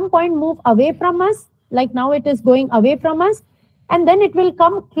at some point move away from us, like now it is going away from us, and then it will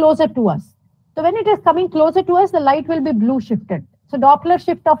come closer to us. So when it is coming closer to us, the light will be blue shifted. So Doppler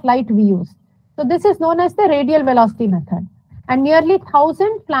shift of light we use. So this is known as the radial velocity method. And nearly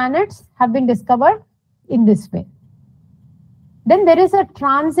 1,000 planets have been discovered in this way. Then there is a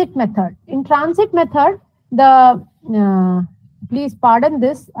transit method. In transit method, please pardon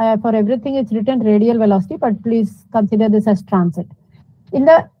this, for everything it's written radial velocity, but please consider this as transit. In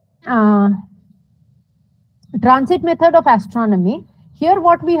the transit method of astronomy, here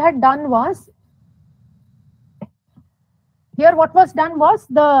what was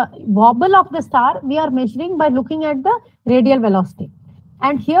the wobble of the star we are measuring by looking at the radial velocity.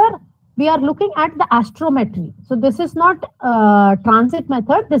 And here we are looking at the astrometry. So this is not transit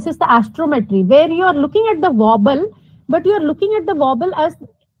method, this is the astrometry, where you are looking at the wobble, but you are looking at the wobble as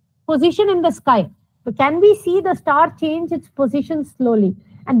position in the sky. So can we see the star change its position slowly?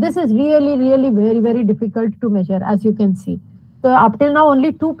 And this is really, really very, very difficult to measure, as you can see. So up till now,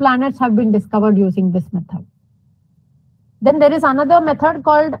 only 2 planets have been discovered using this method. Then there is another method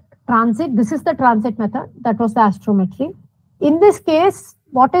called transit. This is the transit method. That was the astrometry. In this case,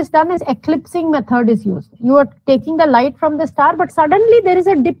 what is done is eclipsing method is used. You are taking the light from the star, but suddenly there is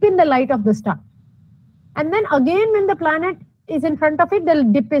a dip in the light of the star. And then again, when the planet is in front of it, the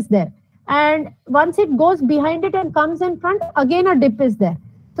dip is there. And once it goes behind it and comes in front, again a dip is there.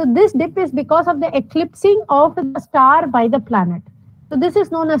 So this dip is because of the eclipsing of the star by the planet. So this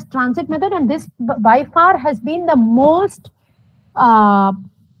is known as transit method, and this by far has been the most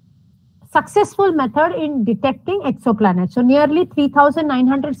successful method in detecting exoplanets. So nearly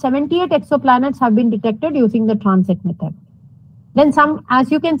 3,978 exoplanets have been detected using the transit method. Then as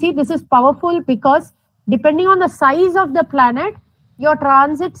you can see, this is powerful because depending on the size of the planet, your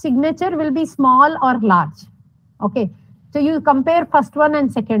transit signature will be small or large. Okay, so you compare first one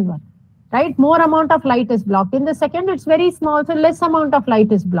and second one, right? More amount of light is blocked. In the second, it's very small, so less amount of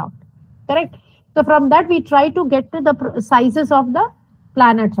light is blocked, correct? So from that, we try to get to the sizes of the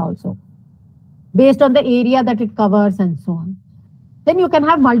planets also, based on the area that it covers and so on. Then you can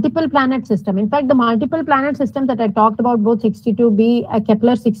have multiple planet system. In fact, the multiple planet systems that I talked about, both 62b,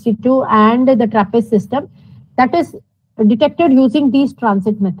 Kepler 62 and the TRAPPIST system, that is detected using these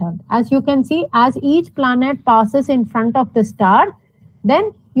transit method. As you can see, as each planet passes in front of the star,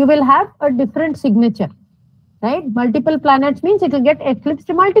 then you will have a different signature, right? Multiple planets means it will get eclipsed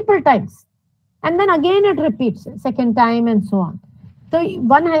multiple times. And then again it repeats second time and so on. So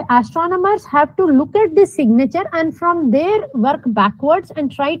astronomers have to look at this signature and from there work backwards and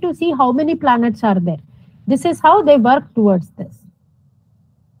try to see how many planets are there. This is how they work towards this.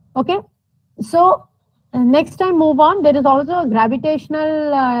 Okay, so next time move on. There is also a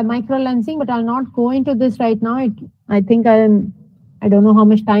gravitational microlensing, but I'll not go into this right now. I think I don't know how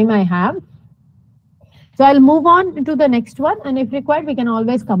much time I have. So I'll move on to the next one, and if required, we can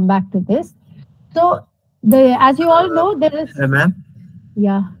always come back to this. So as you all know, there is. Ma'am.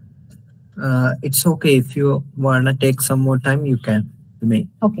 Yeah. It's okay if you wanna take some more time, you can. You may.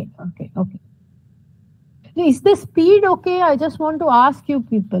 Okay. Is the speed okay? I just want to ask you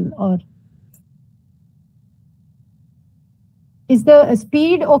people, or is the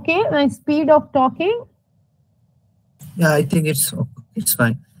speed okay? My speed of talking? Yeah, I think it's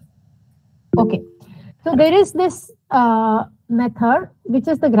fine. Okay. So there is this method, which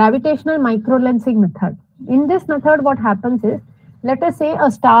is the gravitational microlensing method. In this method, what happens is, let us say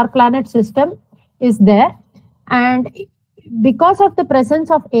a star planet system is there, and because of the presence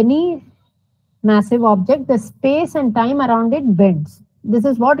of any massive object, the space and time around it bends. This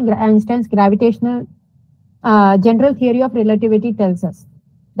is what Einstein's gravitational general theory of relativity tells us,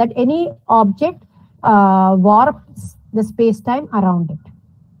 that any object warps the space-time around it.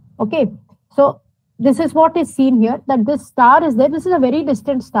 Okay, so this is what is seen here, that this star is there. This is a very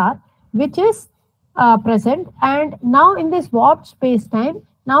distant star, which is present. And now in this warped space-time,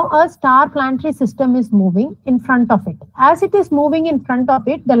 now a star planetary system is moving in front of it. As it is moving in front of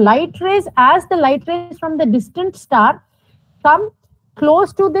it, the light rays, as the light rays from the distant star come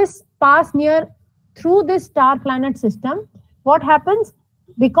close to this, pass near through this star planet system, what happens?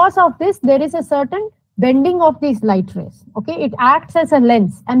 Because of this, there is a certain bending of these light rays. Okay, it acts as a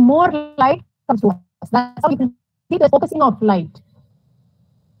lens and more light comes to us. That's how you can see the focusing of light.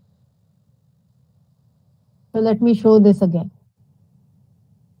 So let me show this again.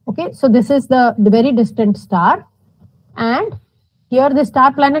 Okay, so this is the very distant star, and here the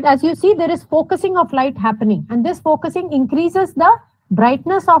star planet, as you see, there is focusing of light happening, and this focusing increases the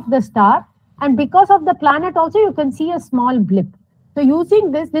brightness of the star, and because of the planet also you can see a small blip. So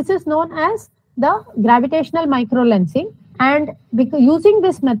using this is known as the gravitational microlensing, and because using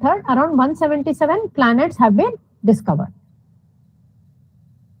this method around 177 planets have been discovered.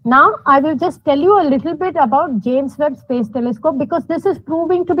 Now I will just tell you a little bit about James Webb Space Telescope, because this is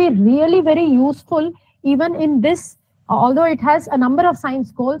proving to be really very useful even in this, although it has a number of science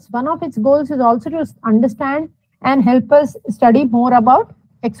goals. One of its goals is also to understand and help us study more about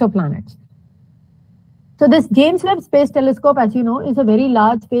exoplanets. So this James Webb Space Telescope, as you know, is a very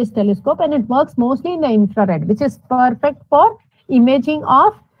large space telescope, and it works mostly in the infrared, which is perfect for imaging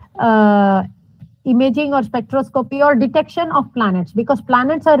of imaging or spectroscopy or detection of planets, because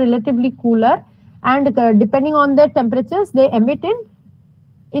planets are relatively cooler, and depending on their temperatures, they emit in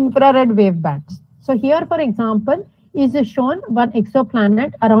infrared wave bands. So here, for example, is shown one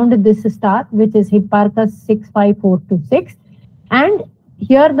exoplanet around this star, which is Hipparchus 65426, and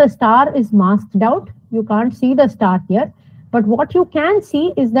here the star is masked out. You can't see the star here, but what you can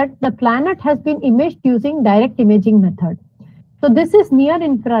see is that the planet has been imaged using direct imaging method. So this is near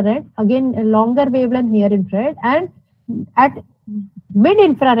infrared, again a longer wavelength near infrared, and at mid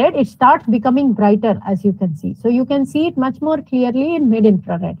infrared it starts becoming brighter, as you can see. So you can see it much more clearly in mid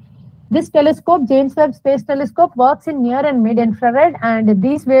infrared. This telescope, James Webb Space Telescope, works in near and mid infrared, and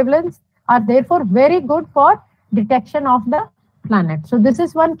these wavelengths are therefore very good for detection of the planet. So this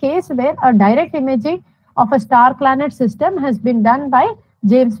is one case where a direct imaging of a star planet system has been done by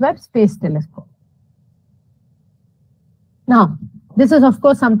James Webb Space Telescope. Now, this is of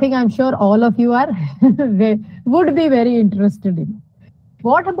course something I'm sure all of you are would be very interested in.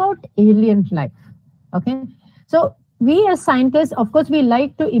 What about alien life? Okay, so we as scientists, of course, we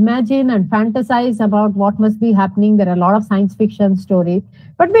like to imagine and fantasize about what must be happening. There are a lot of science fiction stories,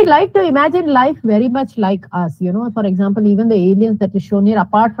 but we like to imagine life very much like us. You know, for example, even the aliens that is shown here,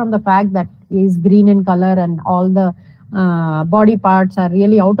 apart from the fact that he is green in color and all the body parts are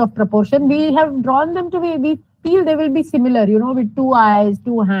really out of proportion, we have drawn them to be, we feel they will be similar, you know, with 2 eyes,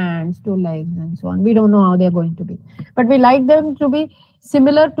 2 hands, 2 legs, and so on. We don't know how they're going to be, but we like them to be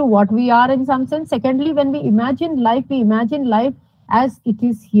similar to what we are in some sense. Secondly, when we imagine life as it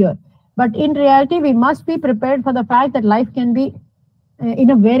is here. But in reality, we must be prepared for the fact that life can be in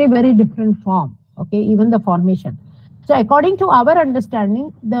a very, very different form. Okay, even the formation. So according to our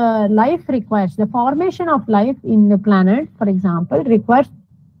understanding, the life requires, the formation of life in the planet, for example, requires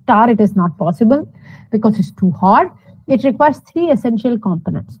star. It is not possible because it's too hot. It requires 3 essential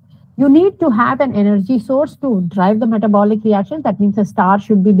components. You need to have an energy source to drive the metabolic reaction. That means a star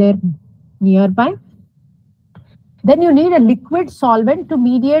should be there nearby. Then you need a liquid solvent to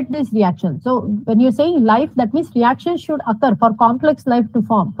mediate this reaction. So when you're saying life, that means reactions should occur for complex life to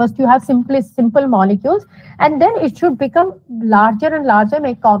form. First you have simple molecules, and then it should become larger and larger,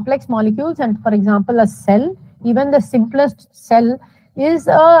 make complex molecules. And for example, a cell, even the simplest cell is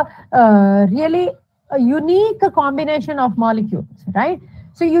really a unique combination of molecules, right?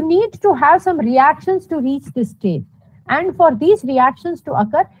 So you need to have some reactions to reach this stage. And for these reactions to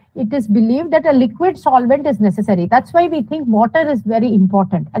occur, it is believed that a liquid solvent is necessary. That's why we think water is very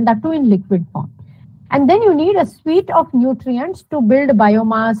important, and that too in liquid form. And then you need a suite of nutrients to build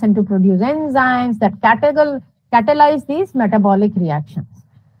biomass and to produce enzymes that catalyze these metabolic reactions.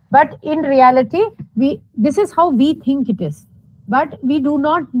 But in reality, this is how we think it is. But we do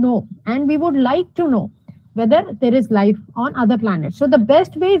not know, and we would like to know whether there is life on other planets. So the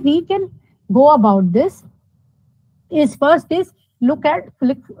best way we can go about this is first is look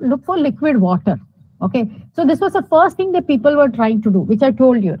for liquid water. Okay, so this was the first thing that people were trying to do, which I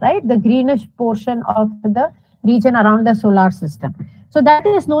told you, right? The greenish portion of the region around the solar system. So that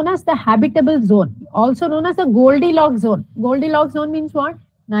is known as the habitable zone, also known as the Goldilocks zone. Goldilocks zone means what?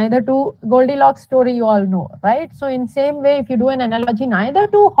 Neither too, Goldilocks story you all know, right? So in same way, if you do an analogy, neither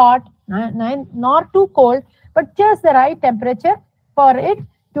too hot, nor too cold, but just the right temperature for it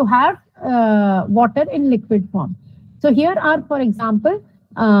to have water in liquid form. So here are, for example,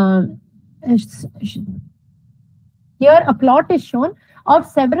 here a plot is shown of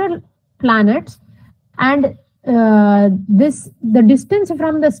several planets, and the distance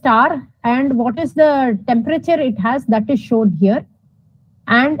from the star and what is the temperature it has, that is shown here.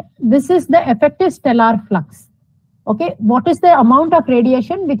 And this is the effective stellar flux. Okay, what is the amount of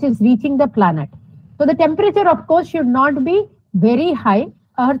radiation which is reaching the planet? So the temperature, of course, should not be very high.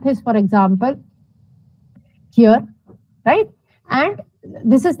 Earth is, for example, here, right? And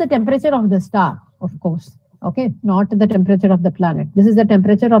this is the temperature of the star, of course. Okay, not the temperature of the planet. This is the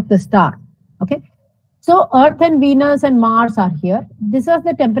temperature of the star. Okay, so Earth and Venus and Mars are here. These are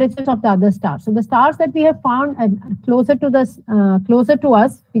the temperatures of the other stars. So the stars that we have found closer to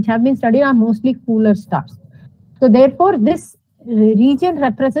us, which have been studied, are mostly cooler stars. So therefore, this region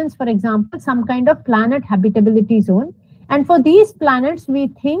represents, for example, some kind of planet habitability zone. And for these planets, we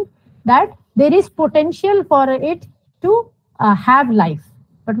think that there is potential for it to have life.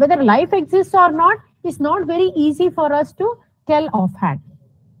 But whether life exists or not is not very easy for us to tell offhand.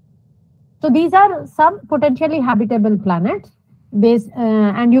 So these are some potentially habitable planets.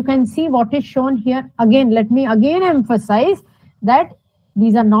 And you can see what is shown here. Again, let me again emphasize that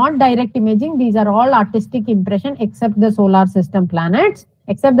these are not direct imaging. These are all artistic impression except the solar system planets.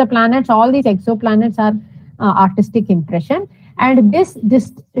 Except the planets, all these exoplanets are artistic impression. And this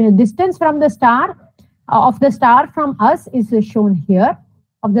distance from the star, of the star from us, is shown here.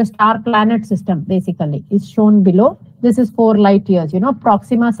 Of the star planet system, basically, is shown below. This is 4 light years. You know,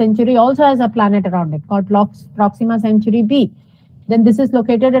 Proxima Centauri also has a planet around it called Proxima Centauri b. Then this is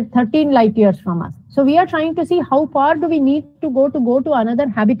located at 13 light years from us. So we are trying to see how far do we need to go to another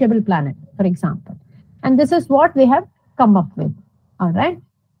habitable planet, for example. And this is what they have come up with. All right.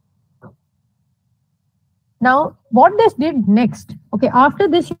 Now, what this did next, okay, after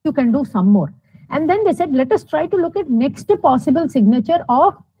this, you can do some more. And then they said, let us try to look at next possible signature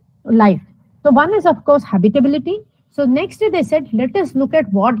of life. So one is, of course, habitability. So next they said, let us look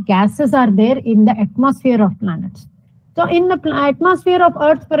at what gases are there in the atmosphere of planets. So in the atmosphere of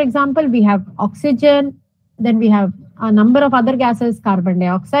Earth, for example, we have oxygen, then we have a number of other gases, carbon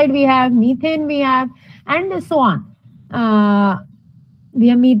dioxide we have, methane we have, and so on. We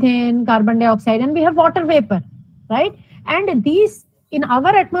have methane, carbon dioxide, and we have water vapor, right? And these, in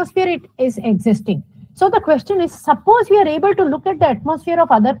our atmosphere, it is existing. So the question is, suppose we are able to look at the atmosphere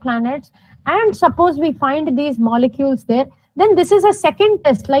of other planets, and suppose we find these molecules there, then this is a second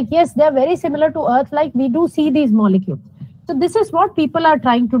test. Like, yes, they are very similar to Earth, like we do see these molecules. So this is what people are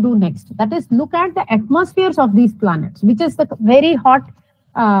trying to do next. That is, look at the atmospheres of these planets, which is the very hot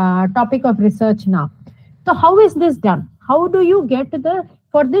topic of research now. So how is this done? How do you get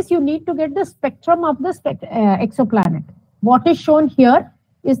for this you need to get the spectrum of the exoplanet. What is shown here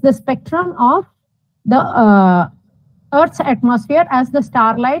is the spectrum of the Earth's atmosphere as the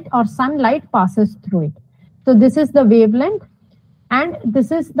starlight or sunlight passes through it. So this is the wavelength, and this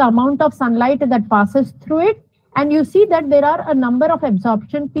is the amount of sunlight that passes through it. And you see that there are a number of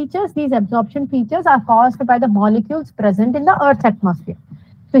absorption features. These absorption features are caused by the molecules present in the Earth's atmosphere.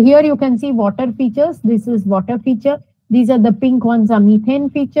 So here you can see water features. This is water feature. These are the pink ones are methane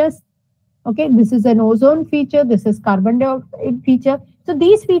features. Okay, this is an ozone feature. This is carbon dioxide feature. So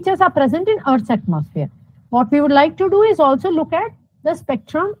these features are present in Earth's atmosphere. What we would like to do is also look at the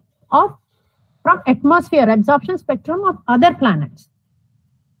spectrum of from atmosphere, absorption spectrum of other planets.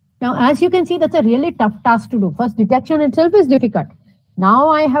 Now, as you can see, that's a really tough task to do. First, detection itself is difficult. Now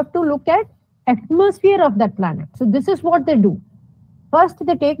I have to look at atmosphere of that planet. So this is what they do. First,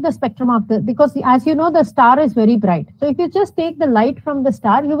 they take the spectrum of because as you know, the star is very bright. So if you just take the light from the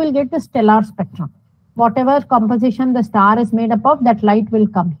star, you will get the stellar spectrum. Whatever composition the star is made up of, that light will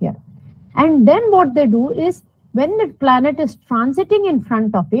come here. And then what they do is, when the planet is transiting in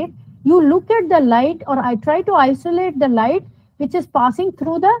front of it, you look at the light, or I try to isolate the light which is passing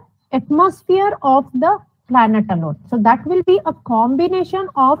through the atmosphere of the planet alone. So that will be a combination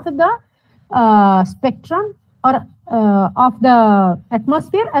of the spectrum or of the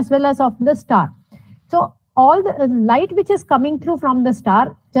atmosphere as well as of the star. So all the light which is coming through from the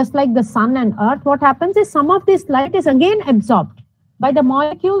star, just like the sun and earth, what happens is some of this light is again absorbed by the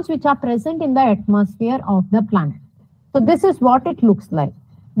molecules which are present in the atmosphere of the planet. So this is what it looks like.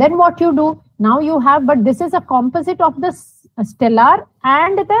 Then what you do, now you have, but this is a composite of the stellar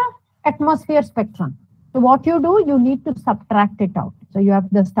and the atmosphere spectrum. So what you do, you need to subtract it out. So you have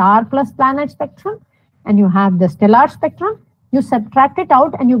the star plus planet spectrum, and you have the stellar spectrum. You subtract it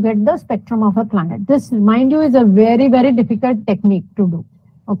out and you get the spectrum of a planet. This, mind you, is a very, very difficult technique to do.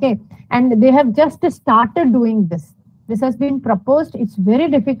 Okay. And they have just started doing this. This has been proposed. It's very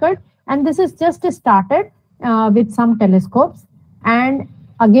difficult. And this is just started with some telescopes. And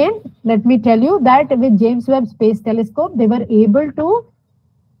again, let me tell you that with James Webb Space Telescope, they were able to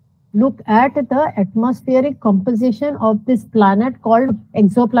look at the atmospheric composition of this planet called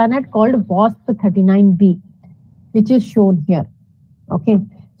exoplanet called WASP-39b, which is shown here. Okay,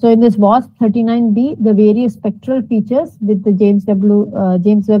 so in this WASP-39b, the various spectral features with the James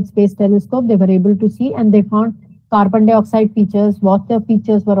Webb Space Telescope, they were able to see, and they found carbon dioxide features, water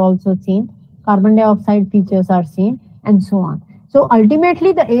features were also seen, carbon dioxide features are seen, and so on. So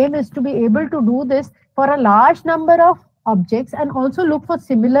ultimately, the aim is to be able to do this for a large number of objects and also look for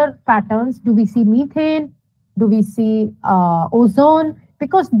similar patterns. Do we see methane? Do we see ozone?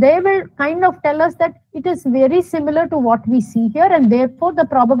 Because they will kind of tell us that it is very similar to what we see here, and therefore the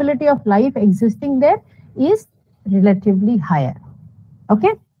probability of life existing there is relatively higher.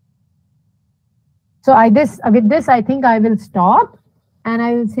 Okay. So with this, I think I will stop, and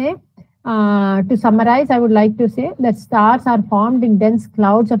I will say, to summarize, I would like to say that stars are formed in dense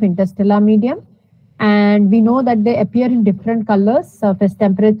clouds of interstellar medium, and we know that they appear in different colors, surface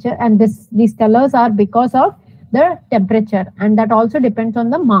temperature, and these colors are because of the temperature, and that also depends on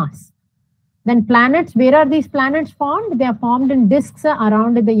the mass. Then planets, where are these planets formed? They are formed in disks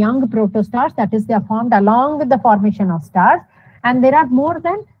around the young protostars, that is, they are formed along with the formation of stars, and there are more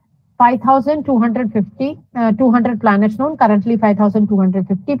than 200 planets known, currently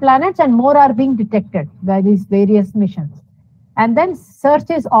 5,250 planets, and more are being detected by these various missions. And then search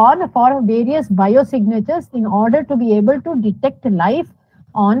is on for various biosignatures in order to be able to detect life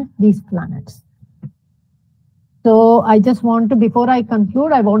on these planets. So I just want to, before I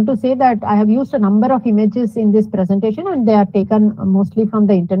conclude, I want to say that I have used a number of images in this presentation, and they are taken mostly from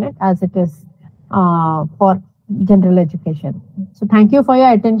the internet, as it is for general education. So thank you for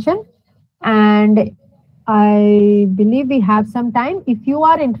your attention, and I believe we have some time. If you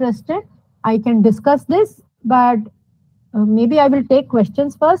are interested, I can discuss this, but maybe I will take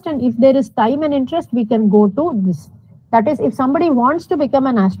questions first, and if there is time and interest, we can go to this. That is, if somebody wants to become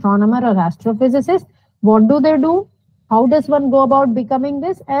an astronomer or astrophysicist, what do they do? How does one go about becoming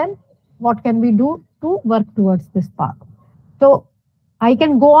this? And what can we do to work towards this path? So I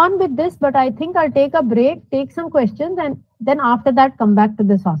can go on with this, but I think I'll take a break, take some questions, and then after that, come back to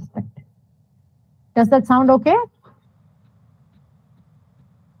this aspect. Does that sound okay?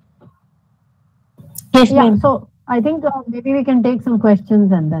 Yes, yeah, ma'am. so I think maybe we can take some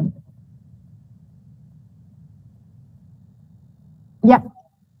questions and then. Yeah.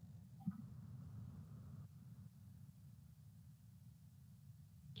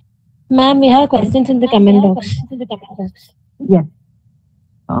 Ma'am, we have questions in the comment box. Yes.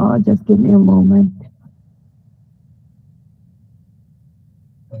 Just give me a moment.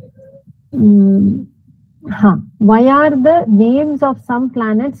 Why are the names of some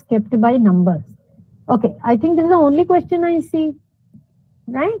planets kept by numbers? Okay, I think this is the only question I see,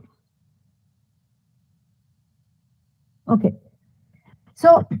 right? Okay.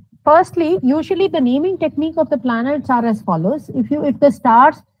 So firstly, usually the naming technique of the planets are as follows. If the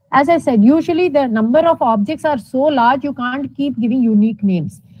stars, as I said, usually the number of objects are so large, you can't keep giving unique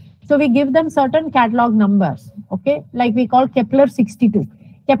names. So we give them certain catalog numbers, okay? Like we call Kepler 62.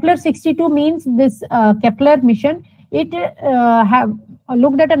 Kepler 62 means this Kepler mission, it have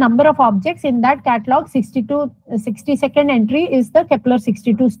looked at a number of objects in that catalog. 62nd entry is the Kepler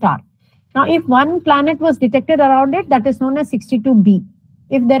 62 star. Now, if one planet was detected around it, that is known as 62b.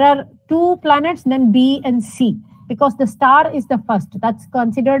 If there are two planets, then B and C, because the star is the first. That's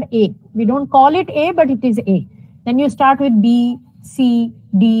considered A. We don't call it A, but it is A. Then you start with B, C,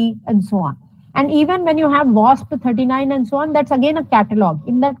 D, and so on. And even when you have WASP-39 and so on, that's again a catalog.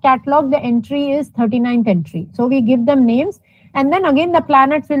 In that catalog, the entry is 39th entry. So we give them names. And then again, the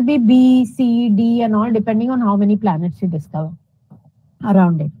planets will be B, C, D, and all, depending on how many planets you discover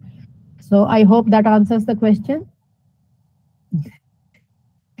around it. So I hope that answers the question.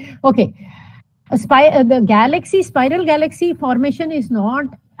 Okay. The spiral galaxy formation is not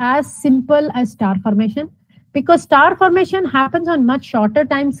as simple as star formation, because star formation happens on much shorter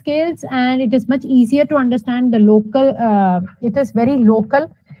time scales, and it is much easier to understand the local, it is very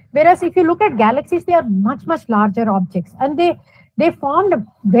local. Whereas if you look at galaxies, they are much, much larger objects, and they formed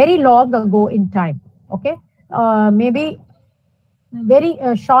very long ago in time, okay? Maybe very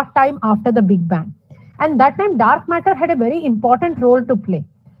short time after the Big Bang. And that time dark matter had a very important role to play.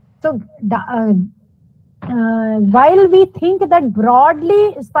 So while we think that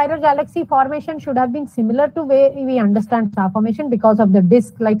broadly spiral galaxy formation should have been similar to where we understand star formation because of the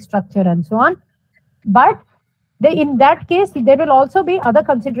disk-like structure and so on, but in that case, there will also be other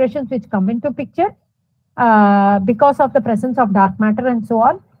considerations which come into picture because of the presence of dark matter and so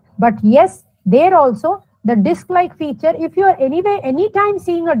on. But yes, there also the disk-like feature, if you are anytime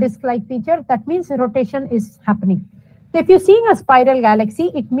seeing a disk-like feature, that means rotation is happening. So if you're seeing a spiral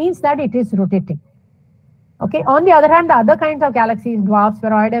galaxy, it means that it is rotating. Okay. On the other hand, the other kinds of galaxies, dwarf,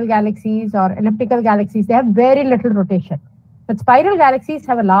 spheroidal galaxies or elliptical galaxies, they have very little rotation. But spiral galaxies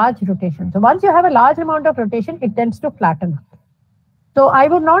have a large rotation. So once you have a large amount of rotation, it tends to flatten out. So I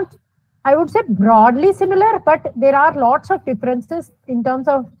would say broadly similar, but there are lots of differences in terms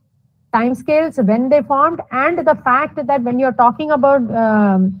of timescales when they formed, and the fact that when you're talking about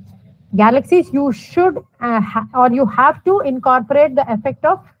galaxies, you should you have to incorporate the effect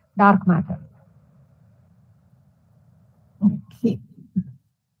of dark matter. Okay.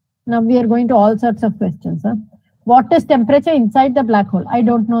 Now we are going to all sorts of questions. What is temperature inside the black hole? I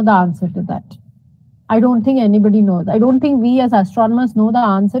don't know the answer to that. I don't think anybody knows. I don't think we as astronomers know the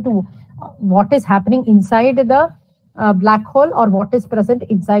answer to what is happening inside the black hole or what is present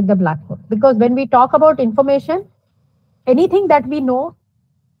inside the black hole. Because when we talk about information, anything that we know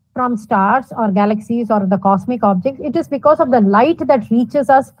from stars or galaxies or the cosmic objects, it is because of the light that reaches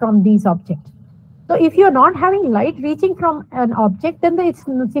us from these objects. So if you're not having light reaching from an object, then it's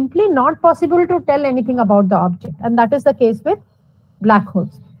simply not possible to tell anything about the object. And that is the case with black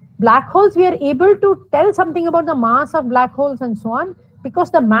holes. Black holes, we are able to tell something about the mass of black holes and so on,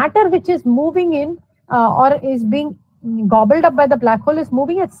 because the matter which is moving in or is being gobbled up by the black hole is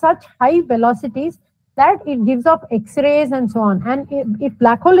moving at such high velocities that it gives off X-rays and so on. And if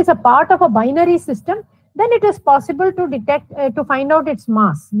black hole is a part of a binary system, then it is possible to detect, to find out its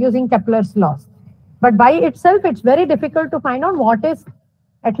mass using Kepler's laws. But by itself, it's very difficult to find out what is,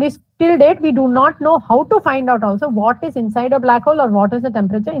 at least till date, we do not know how to find out also what is inside a black hole or what is the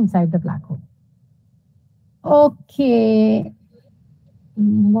temperature inside the black hole. Okay.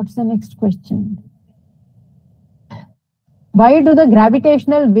 What's the next question? Why do the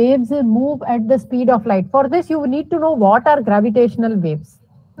gravitational waves move at the speed of light? For this, you need to know what are gravitational waves.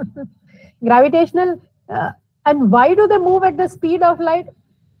 Gravitational, and why do they move at the speed of light?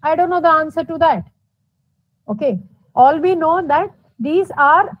 I don't know the answer to that. Okay, all we know that these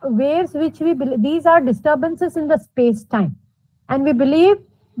are waves which we believe, these are disturbances in the space-time, and we believe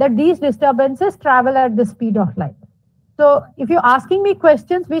that these disturbances travel at the speed of light. So if you're asking me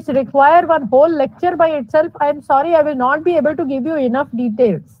questions which require one whole lecture by itself, I'm sorry, I will not be able to give you enough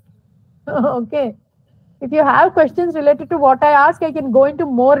details. Okay, if you have questions related to what I ask, I can go into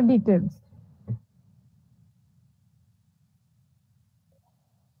more details.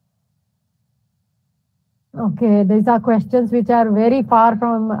 Okay, these are questions which are very far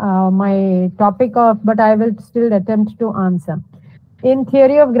from my topic but I will still attempt to answer. In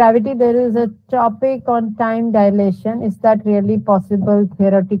theory of gravity, there is a topic on time dilation. Is that really possible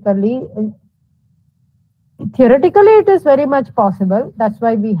theoretically? Theoretically, it is very much possible. That's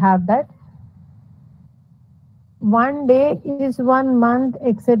why we have that. 1 day is 1 month,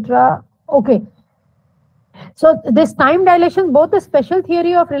 etc. Okay. So this time dilation, both the special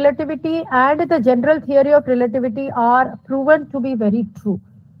theory of relativity and the general theory of relativity are proven to be very true.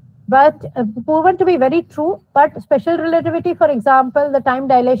 But special relativity, for example, the time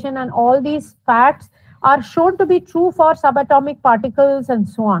dilation and all these facts are shown to be true for subatomic particles and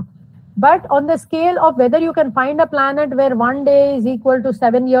so on. But on the scale of whether you can find a planet where 1 day is equal to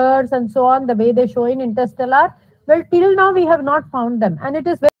 7 years and so on, the way they show in Interstellar, well, till now we have not found them. And it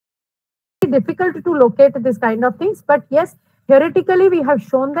is very difficult to locate this kind of things. But yes, theoretically we have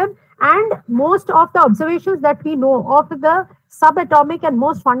shown them. And most of the observations that we know of the subatomic and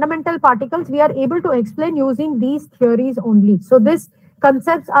most fundamental particles, we are able to explain using these theories only. So these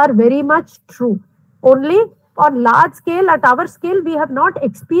concepts are very much true. Only on large scale, at our scale, we have not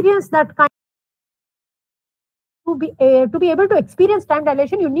experienced that kind. To be able to experience time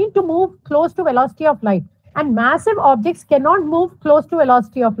dilation, you need to move close to velocity of light. And massive objects cannot move close to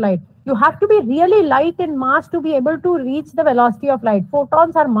velocity of light. You have to be really light in mass to be able to reach the velocity of light.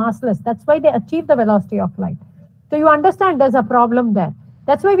 Photons are massless. That's why they achieve the velocity of light. So you understand there's a problem there.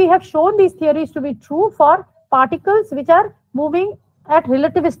 That's why we have shown these theories to be true for particles which are moving at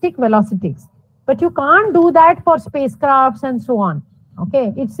relativistic velocities. But you can't do that for spacecrafts and so on.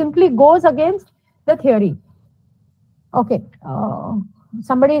 Okay, it simply goes against the theory. Okay,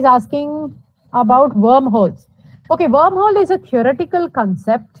 somebody is asking about wormholes. Okay, wormhole is a theoretical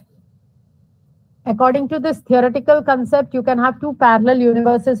concept. According to this theoretical concept, you can have two parallel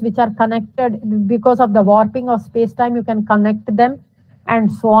universes which are connected because of the warping of space-time. You can connect them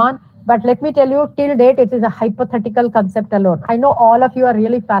and so on. But let me tell you, till date, it is a hypothetical concept alone. I know all of you are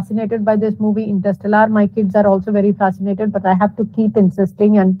really fascinated by this movie Interstellar. My kids are also very fascinated, but I have to keep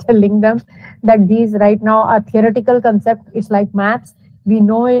insisting and telling them that these right now are theoretical concept. It's like maths. We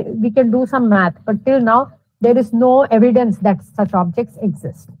know we can do some math, but till now there is no evidence that such objects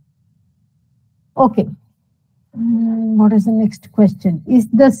exist. Okay. What is the next question? Is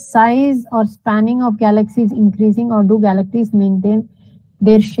the size or spanning of galaxies increasing, or do galaxies maintain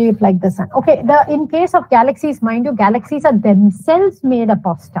their shape like the sun? Okay, in case of galaxies, mind you, galaxies are themselves made up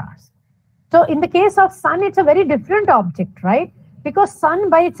of stars. So in the case of sun, it's a very different object, right? Because sun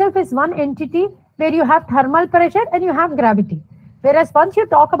by itself is one entity where you have thermal pressure and you have gravity. Whereas once you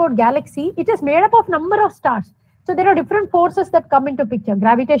talk about galaxy, it is made up of number of stars. So there are different forces that come into picture.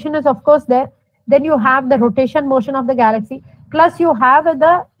 Gravitation is of course there. Then you have the rotation motion of the galaxy, plus you have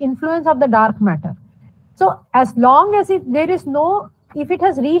the influence of the dark matter. So as long as if it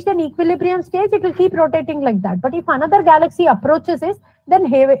has reached an equilibrium stage, it will keep rotating like that. But if another galaxy approaches it, then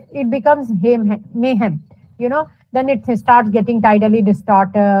it becomes mayhem. Then it starts getting tidally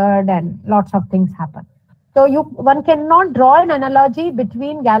distorted and lots of things happen. So one cannot draw an analogy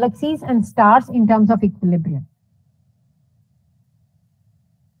between galaxies and stars in terms of equilibrium.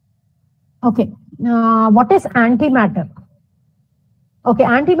 Okay, what is antimatter? Okay,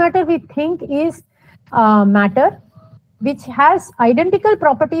 antimatter we think is matter which has identical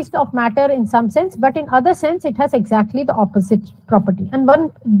properties of matter in some sense, but in other sense it has exactly the opposite property. And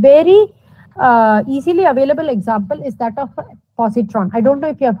one very easily available example is that of a positron. I don't know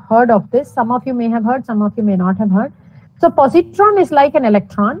if you have heard of this. Some of you may have heard, some of you may not have heard. So positron is like an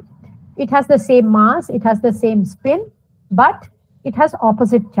electron. It has the same mass, it has the same spin, but it has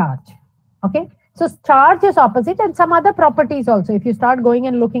opposite charge. Okay, so charge is opposite and some other properties also. If you start going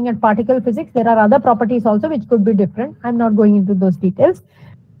and looking at particle physics, there are other properties also which could be different. I'm not going into those details.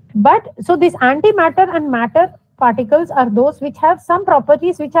 But so this antimatter and matter particles are those which have some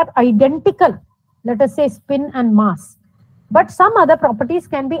properties which are identical, let us say spin and mass, but some other properties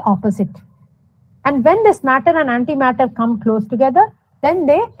can be opposite. And when this matter and antimatter come close together, then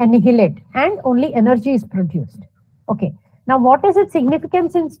they annihilate and only energy is produced. Okay, now what is its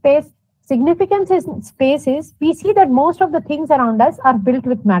significance in space? Significance in space is we see that most of the things around us are built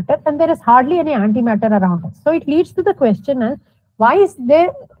with matter and there is hardly any antimatter around us. So it leads to the question as, why is there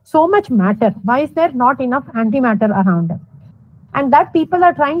so much matter? Why is there not enough antimatter around us? And that people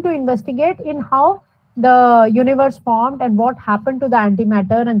are trying to investigate in how the universe formed and what happened to the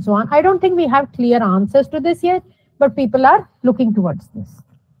antimatter and so on. I don't think we have clear answers to this yet, but people are looking towards this.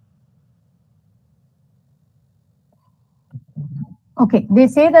 Okay, they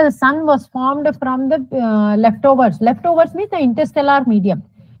say that the sun was formed from the leftovers. Leftovers means the interstellar medium.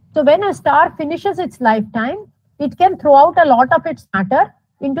 So when a star finishes its lifetime, it can throw out a lot of its matter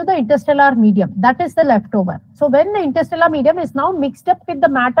into the interstellar medium. That is the leftover. So when the interstellar medium is now mixed up with the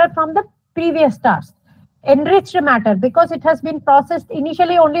matter from the previous stars, enriched matter, because it has been processed,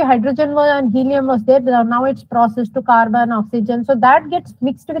 initially only hydrogen and helium was there, now it's processed to carbon, oxygen. So that gets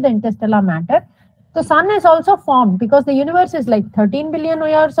mixed with the interstellar matter. The sun is also formed because the universe is like 13 billion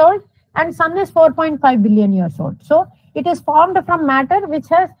years old and sun is 4.5 billion years old. So it is formed from matter which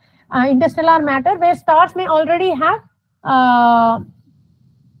has interstellar matter where stars may already have,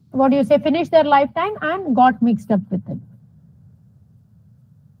 finished their lifetime and got mixed up with it.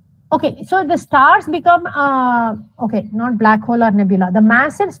 Okay, so the stars become, not black hole or nebula. The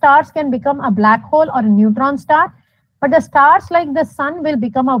massive stars can become a black hole or a neutron star, but the stars like the sun will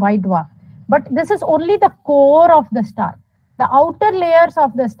become a white dwarf. But this is only the core of the star. The outer layers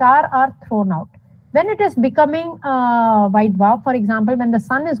of the star are thrown out. When it is becoming a white dwarf, for example, when the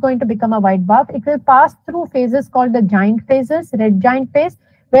sun is going to become a white dwarf, it will pass through phases called the giant phases, red giant phase,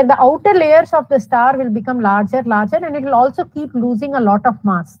 where the outer layers of the star will become larger, and it will also keep losing a lot of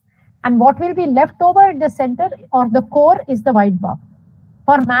mass. And what will be left over at the center or the core is the white dwarf.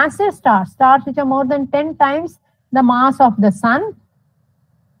 For massive stars which are more than 10 times the mass of the sun,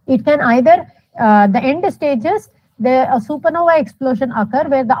 it can either, the end stages, a supernova explosion occur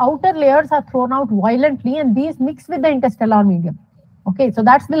where the outer layers are thrown out violently and these mix with the interstellar medium. Okay, so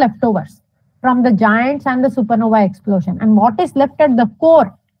that's the leftovers from the giants and the supernova explosion. And what is left at the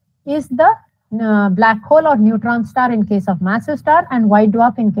core is the black hole or neutron star in case of massive star and white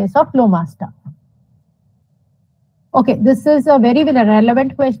dwarf in case of low mass star. Okay, this is a very, very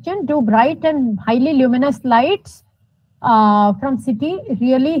relevant question. Do bright and highly luminous lights from city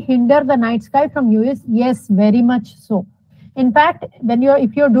really hinder the night sky from viewers? Yes, very much so. In fact, when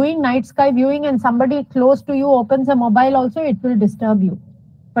if you're doing night sky viewing and somebody close to you opens a mobile also, it will disturb you,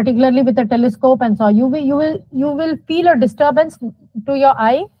 particularly with a telescope and so on. You will feel a disturbance to your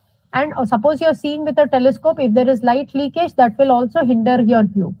eye. And suppose you're seeing with a telescope, if there is light leakage, that will also hinder your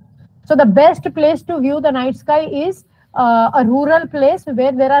view. So the best place to view the night sky is a rural place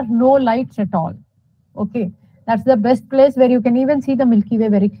where there are no lights at all. Okay. That's the best place where you can even see the Milky Way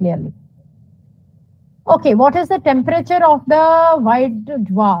very clearly. Okay, what is the temperature of the white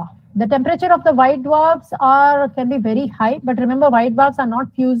dwarf? The temperature of the white dwarfs can be very high, but remember, white dwarfs are not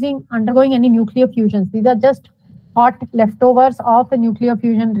undergoing any nuclear fusions. These are just hot leftovers of the nuclear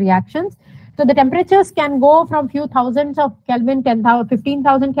fusion reactions. So the temperatures can go from few thousands of Kelvin, 10,000,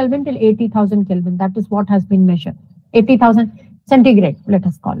 15,000 Kelvin till 80,000 Kelvin. That is what has been measured. 80,000 centigrade, let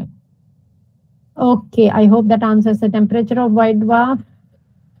us call it. Okay, I hope that answers the temperature of white dwarf.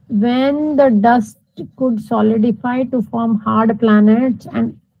 When the dust could solidify to form hard planets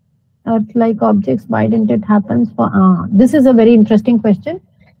and Earth-like objects, why didn't it happen for? This is a very interesting question.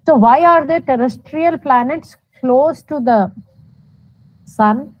 So why are the terrestrial planets close to the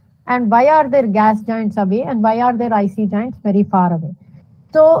sun, and why are there gas giants away, and why are there icy giants very far away?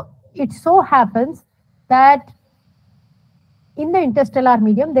 So it so happens that in the interstellar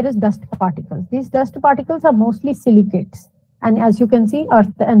medium there is dust particles. These dust particles are mostly silicates, and as you can see,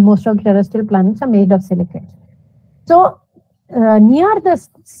 Earth and most of the terrestrial planets are made of silicates. So near the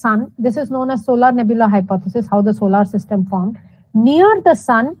sun, this is known as solar nebula hypothesis, how the solar system formed. Near the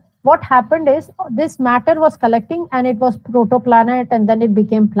sun, what happened is this matter was collecting and it was protoplanet and then it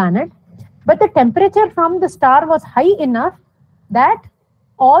became planet. But the temperature from the star was high enough that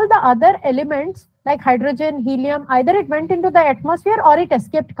all the other elements like hydrogen, helium, either it went into the atmosphere or it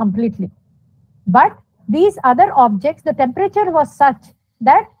escaped completely. But these other objects, the temperature was such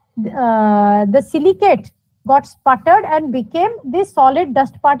that the silicate got sputtered and became these solid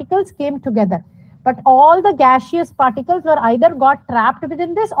dust particles came together. But all the gaseous particles were either got trapped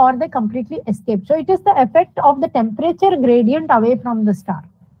within this or they completely escaped. So it is the effect of the temperature gradient away from the star.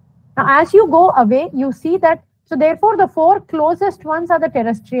 Now, as you go away, you see that, so therefore the four closest ones are the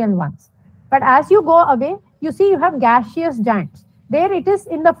terrestrial ones. But as you go away, you see you have gaseous giants. There it is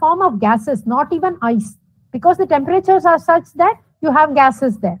in the form of gases, not even ice, because the temperatures are such that you have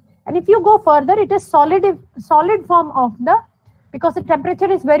gases there. And if you go further, it is solid form of because the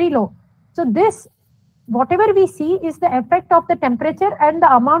temperature is very low. So this, whatever we see is the effect of the temperature and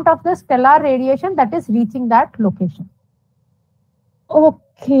the amount of the stellar radiation that is reaching that location.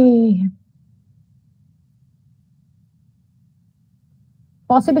 Okay.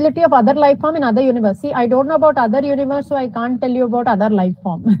 Possibility of other life form in other universe. See, I don't know about other universe, so I can't tell you about other life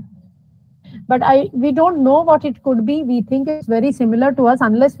form. But we don't know what it could be. We think it's very similar to us.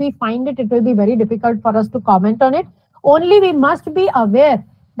 Unless we find it, it will be very difficult for us to comment on it. Only we must be aware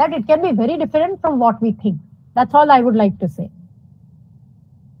that it can be very different from what we think. That's all I would like to say.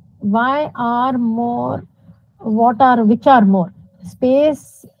 Which are more?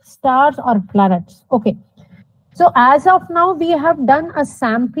 Space, stars or planets? Okay. So as of now, we have done a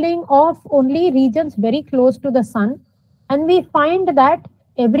sampling of only regions very close to the sun. And we find that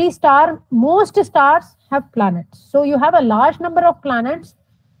every star, most stars have planets. So you have a large number of planets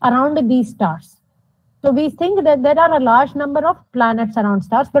around these stars. So we think that there are a large number of planets around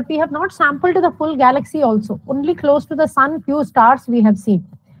stars, but we have not sampled the full galaxy also. Only close to the sun, few stars we have seen.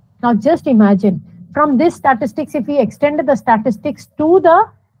 Now just imagine, from this statistics, if we extend the statistics to the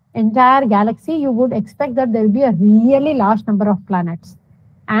entire galaxy, you would expect that there will be a really large number of planets.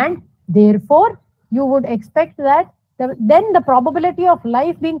 And therefore, you would expect that then the probability of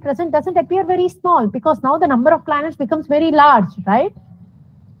life being present doesn't appear very small, because now the number of planets becomes very large, right?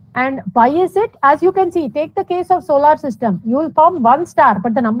 And why is it? As you can see, take the case of solar system. You will form one star,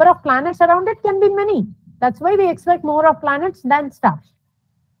 but the number of planets around it can be many. That's why we expect more of planets than stars.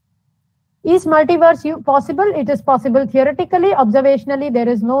 Is multiverse possible? It is possible theoretically. Observationally, there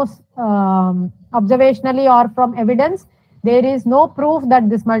is no observationally or from evidence, there is no proof that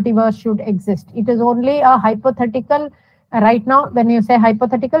this multiverse should exist. It is only a hypothetical. Right now, when you say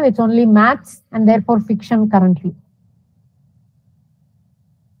hypothetical, it's only maths and therefore fiction currently.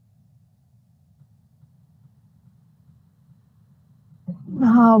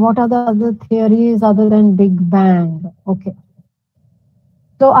 What are the other theories other than Big Bang? Okay.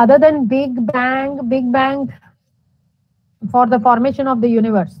 So other than Big Bang for the formation of the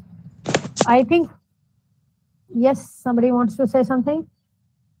universe, I think, yes, somebody wants to say something?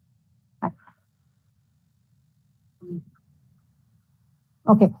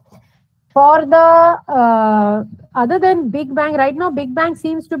 Okay. For the, other than Big Bang, right now, Big Bang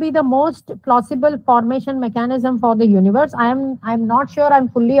seems to be the most plausible formation mechanism for the universe. I'm not sure I'm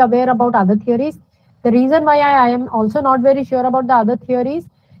fully aware about other theories. The reason why I am also not very sure about the other theories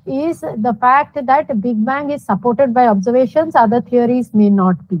is the fact that Big Bang is supported by observations, other theories may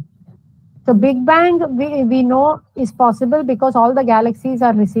not be. So Big Bang, we know is possible because all the galaxies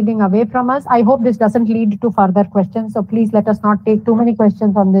are receding away from us. I hope this doesn't lead to further questions. So please let us not take too many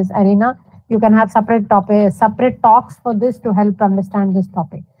questions on this arena. You can have separate talks for this to help understand this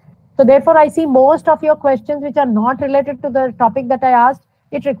topic. So therefore, I see most of your questions which are not related to the topic that I asked.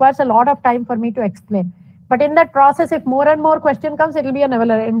 It requires a lot of time for me to explain. But in that process, if more and more question comes, it will be a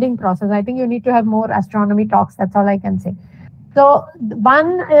never-ending process. I think you need to have more astronomy talks. That's all I can say. So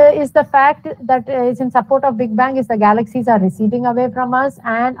one is the fact that is in support of Big Bang is the galaxies are receding away from us,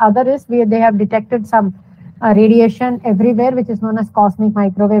 and other is they have detected some radiation everywhere, which is known as cosmic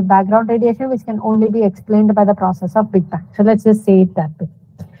microwave background radiation, which can only be explained by the process of Big Bang. So let's just say it that way.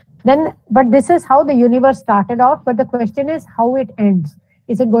 Then, but this is how the universe started off, but the question is how it ends.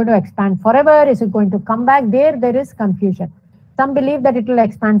 Is it going to expand forever? Is it going to come back? There is confusion. Some believe that it will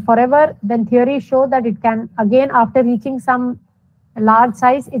expand forever. Then theories show that it can, again, after reaching some large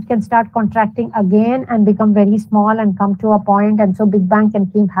size, it can start contracting again and become very small and come to a point. And so Big Bang can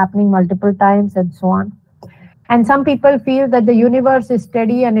keep happening multiple times and so on. And some people feel that the universe is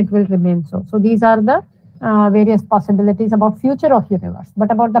steady and it will remain so. So these are the various possibilities about future of universe.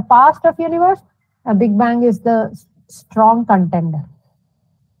 But about the past of universe, Big Bang is the strong contender.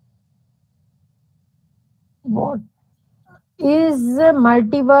 What is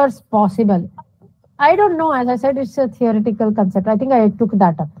multiverse possible? I don't know. As I said, it's a theoretical concept. I think I took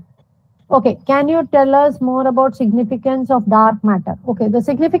that up. Okay, can you tell us more about significance of dark matter? Okay, the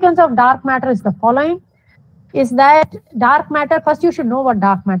significance of dark matter is the following. Is that dark matter, first you should know what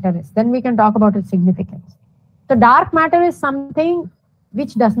dark matter is. Then we can talk about its significance. So dark matter is something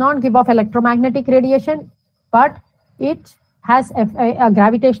which does not give off electromagnetic radiation, but it has a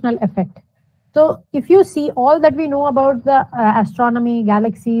gravitational effect. So if you see all that we know about the astronomy,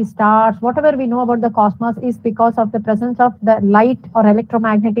 galaxies, stars, whatever we know about the cosmos is because of the presence of the light or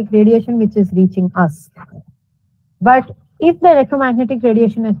electromagnetic radiation which is reaching us. But if the electromagnetic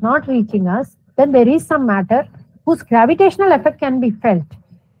radiation is not reaching us, then there is some matter whose gravitational effect can be felt,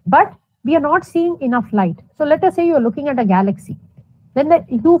 but we are not seeing enough light. So let us say you are looking at a galaxy. Then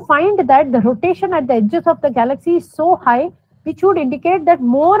you find that the rotation at the edges of the galaxy is so high, which would indicate that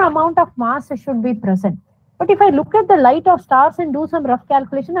more amount of mass should be present. But if I look at the light of stars and do some rough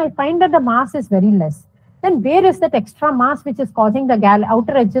calculation, I find that the mass is very less. Then where is that extra mass which is causing the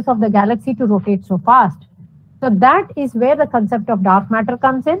outer edges of the galaxy to rotate so fast? So that is where the concept of dark matter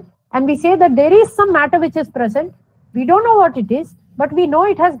comes in. And we say that there is some matter which is present. We don't know what it is, but we know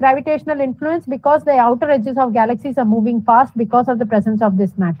it has gravitational influence because the outer edges of galaxies are moving fast because of the presence of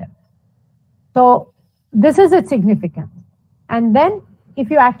this matter. So this is its significance. And then if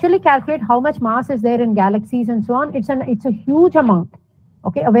you actually calculate how much mass is there in galaxies and so on, it's a huge amount.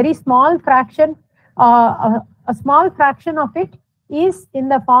 Okay, a very small fraction, a small fraction of it is in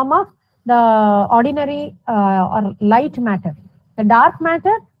the form of the ordinary or light matter. The dark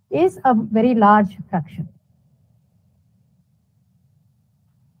matter is a very large fraction.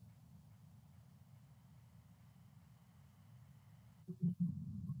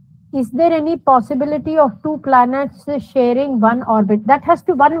 Is there any possibility of two planets sharing one orbit? That has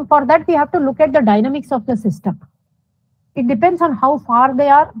to for that we have to look at the dynamics of the system. It depends on how far they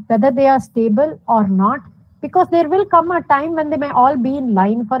are, whether they are stable or not, because there will come a time when they may all be in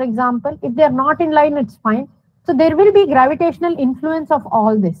line, for example. If they are not in line, it's fine. So there will be gravitational influence of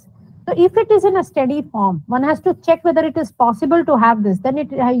all this. So if it is in a steady form, one has to check whether it is possible to have this. Then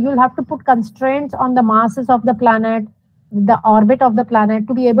you'll have to put constraints on the masses of the planet, the orbit of the planet,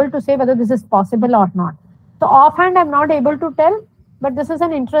 to be able to say whether this is possible or not. So offhand, I'm not able to tell, but this is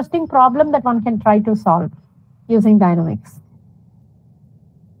an interesting problem that one can try to solve using dynamics.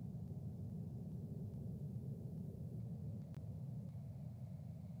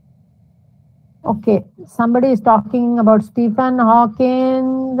 Okay, somebody is talking about Stephen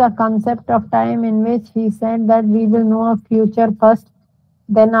Hawking, the concept of time in which he said that we will know our future first,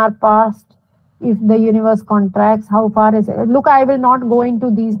 then our past. If the universe contracts, how far is it? Look, I will not go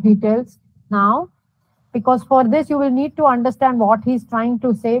into these details now, because for this you will need to understand what he's trying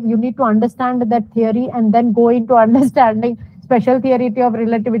to say. You need to understand that theory and then go into understanding special theory of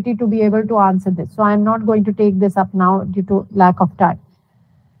relativity to be able to answer this. So I'm not going to take this up now due to lack of time.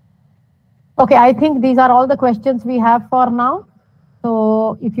 Okay, I think these are all the questions we have for now.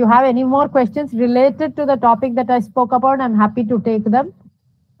 So if you have any more questions related to the topic that I spoke about, I'm happy to take them.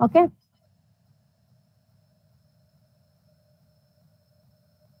 Okay.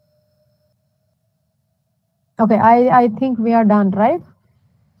 Okay, I think we are done, right?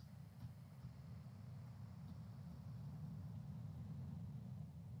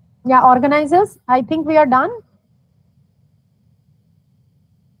 Yeah, organizers, I think we are done.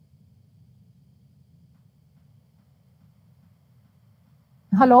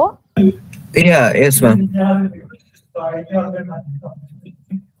 Hello? Yeah, yes, ma'am.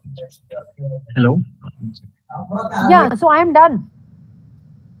 Hello. Yeah, so I am done.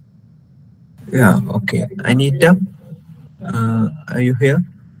 Yeah. Okay. Anita, are you here?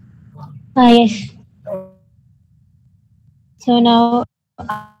 Yes. So now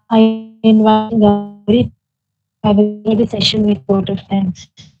I invite Gauri to have the session with vote of thanks.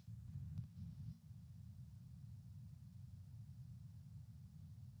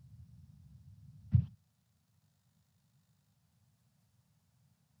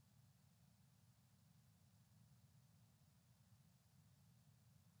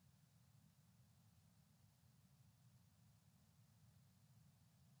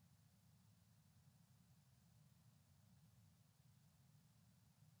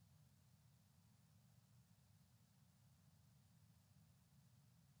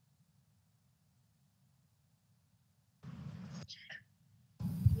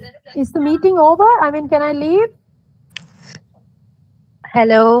 Is the meeting over? I mean, can I leave?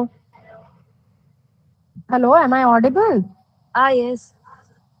 Hello. Hello, am I audible? Yes.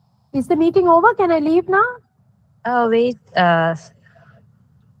 Is the meeting over? Can I leave now? Wait. Can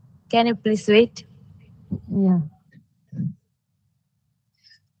you please wait? Yeah.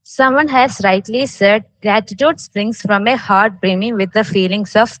 Someone has rightly said, gratitude springs from a heart brimming with the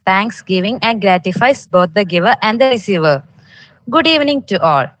feelings of thanksgiving and gratifies both the giver and the receiver. Good evening to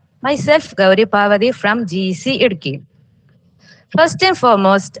all. Myself, Gauri Pavadi from GEC Idki. First and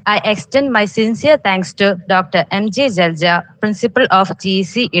foremost, I extend my sincere thanks to Dr. M.J. Jalja, Principal of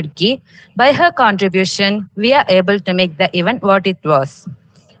GEC Idki. By her contribution, we are able to make the event what it was.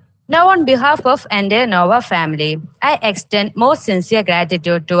 Now, on behalf of entire Nova family, I extend most sincere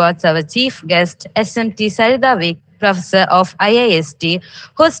gratitude towards our chief guest, SMT Sarita, Professor of IIST,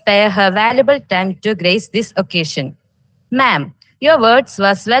 who spared her valuable time to grace this occasion. Ma'am, your words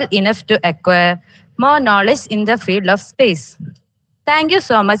was well enough to acquire more knowledge in the field of space. Thank you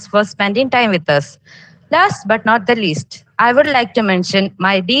so much for spending time with us. Last but not the least, I would like to mention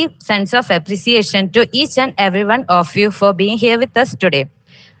my deep sense of appreciation to each and every one of you for being here with us today.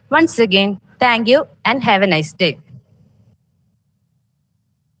 Once again, thank you and have a nice day.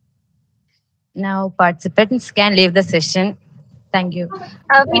 Now, participants can leave the session. Thank you. Wait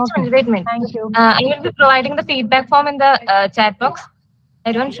a minute. Thank you. I will be providing the feedback form in the chat box.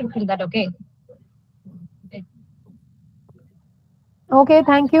 Everyone should fill that, okay? Okay,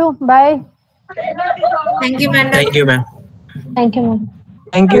 thank you. Bye. Thank you, madam. Thank you, ma'am. Thank you, ma'am.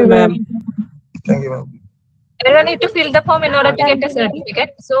 Thank you, ma'am. Thank you, ma'am. Everyone need to fill the form in order to get a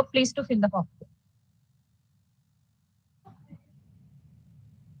certificate. So please to fill the form.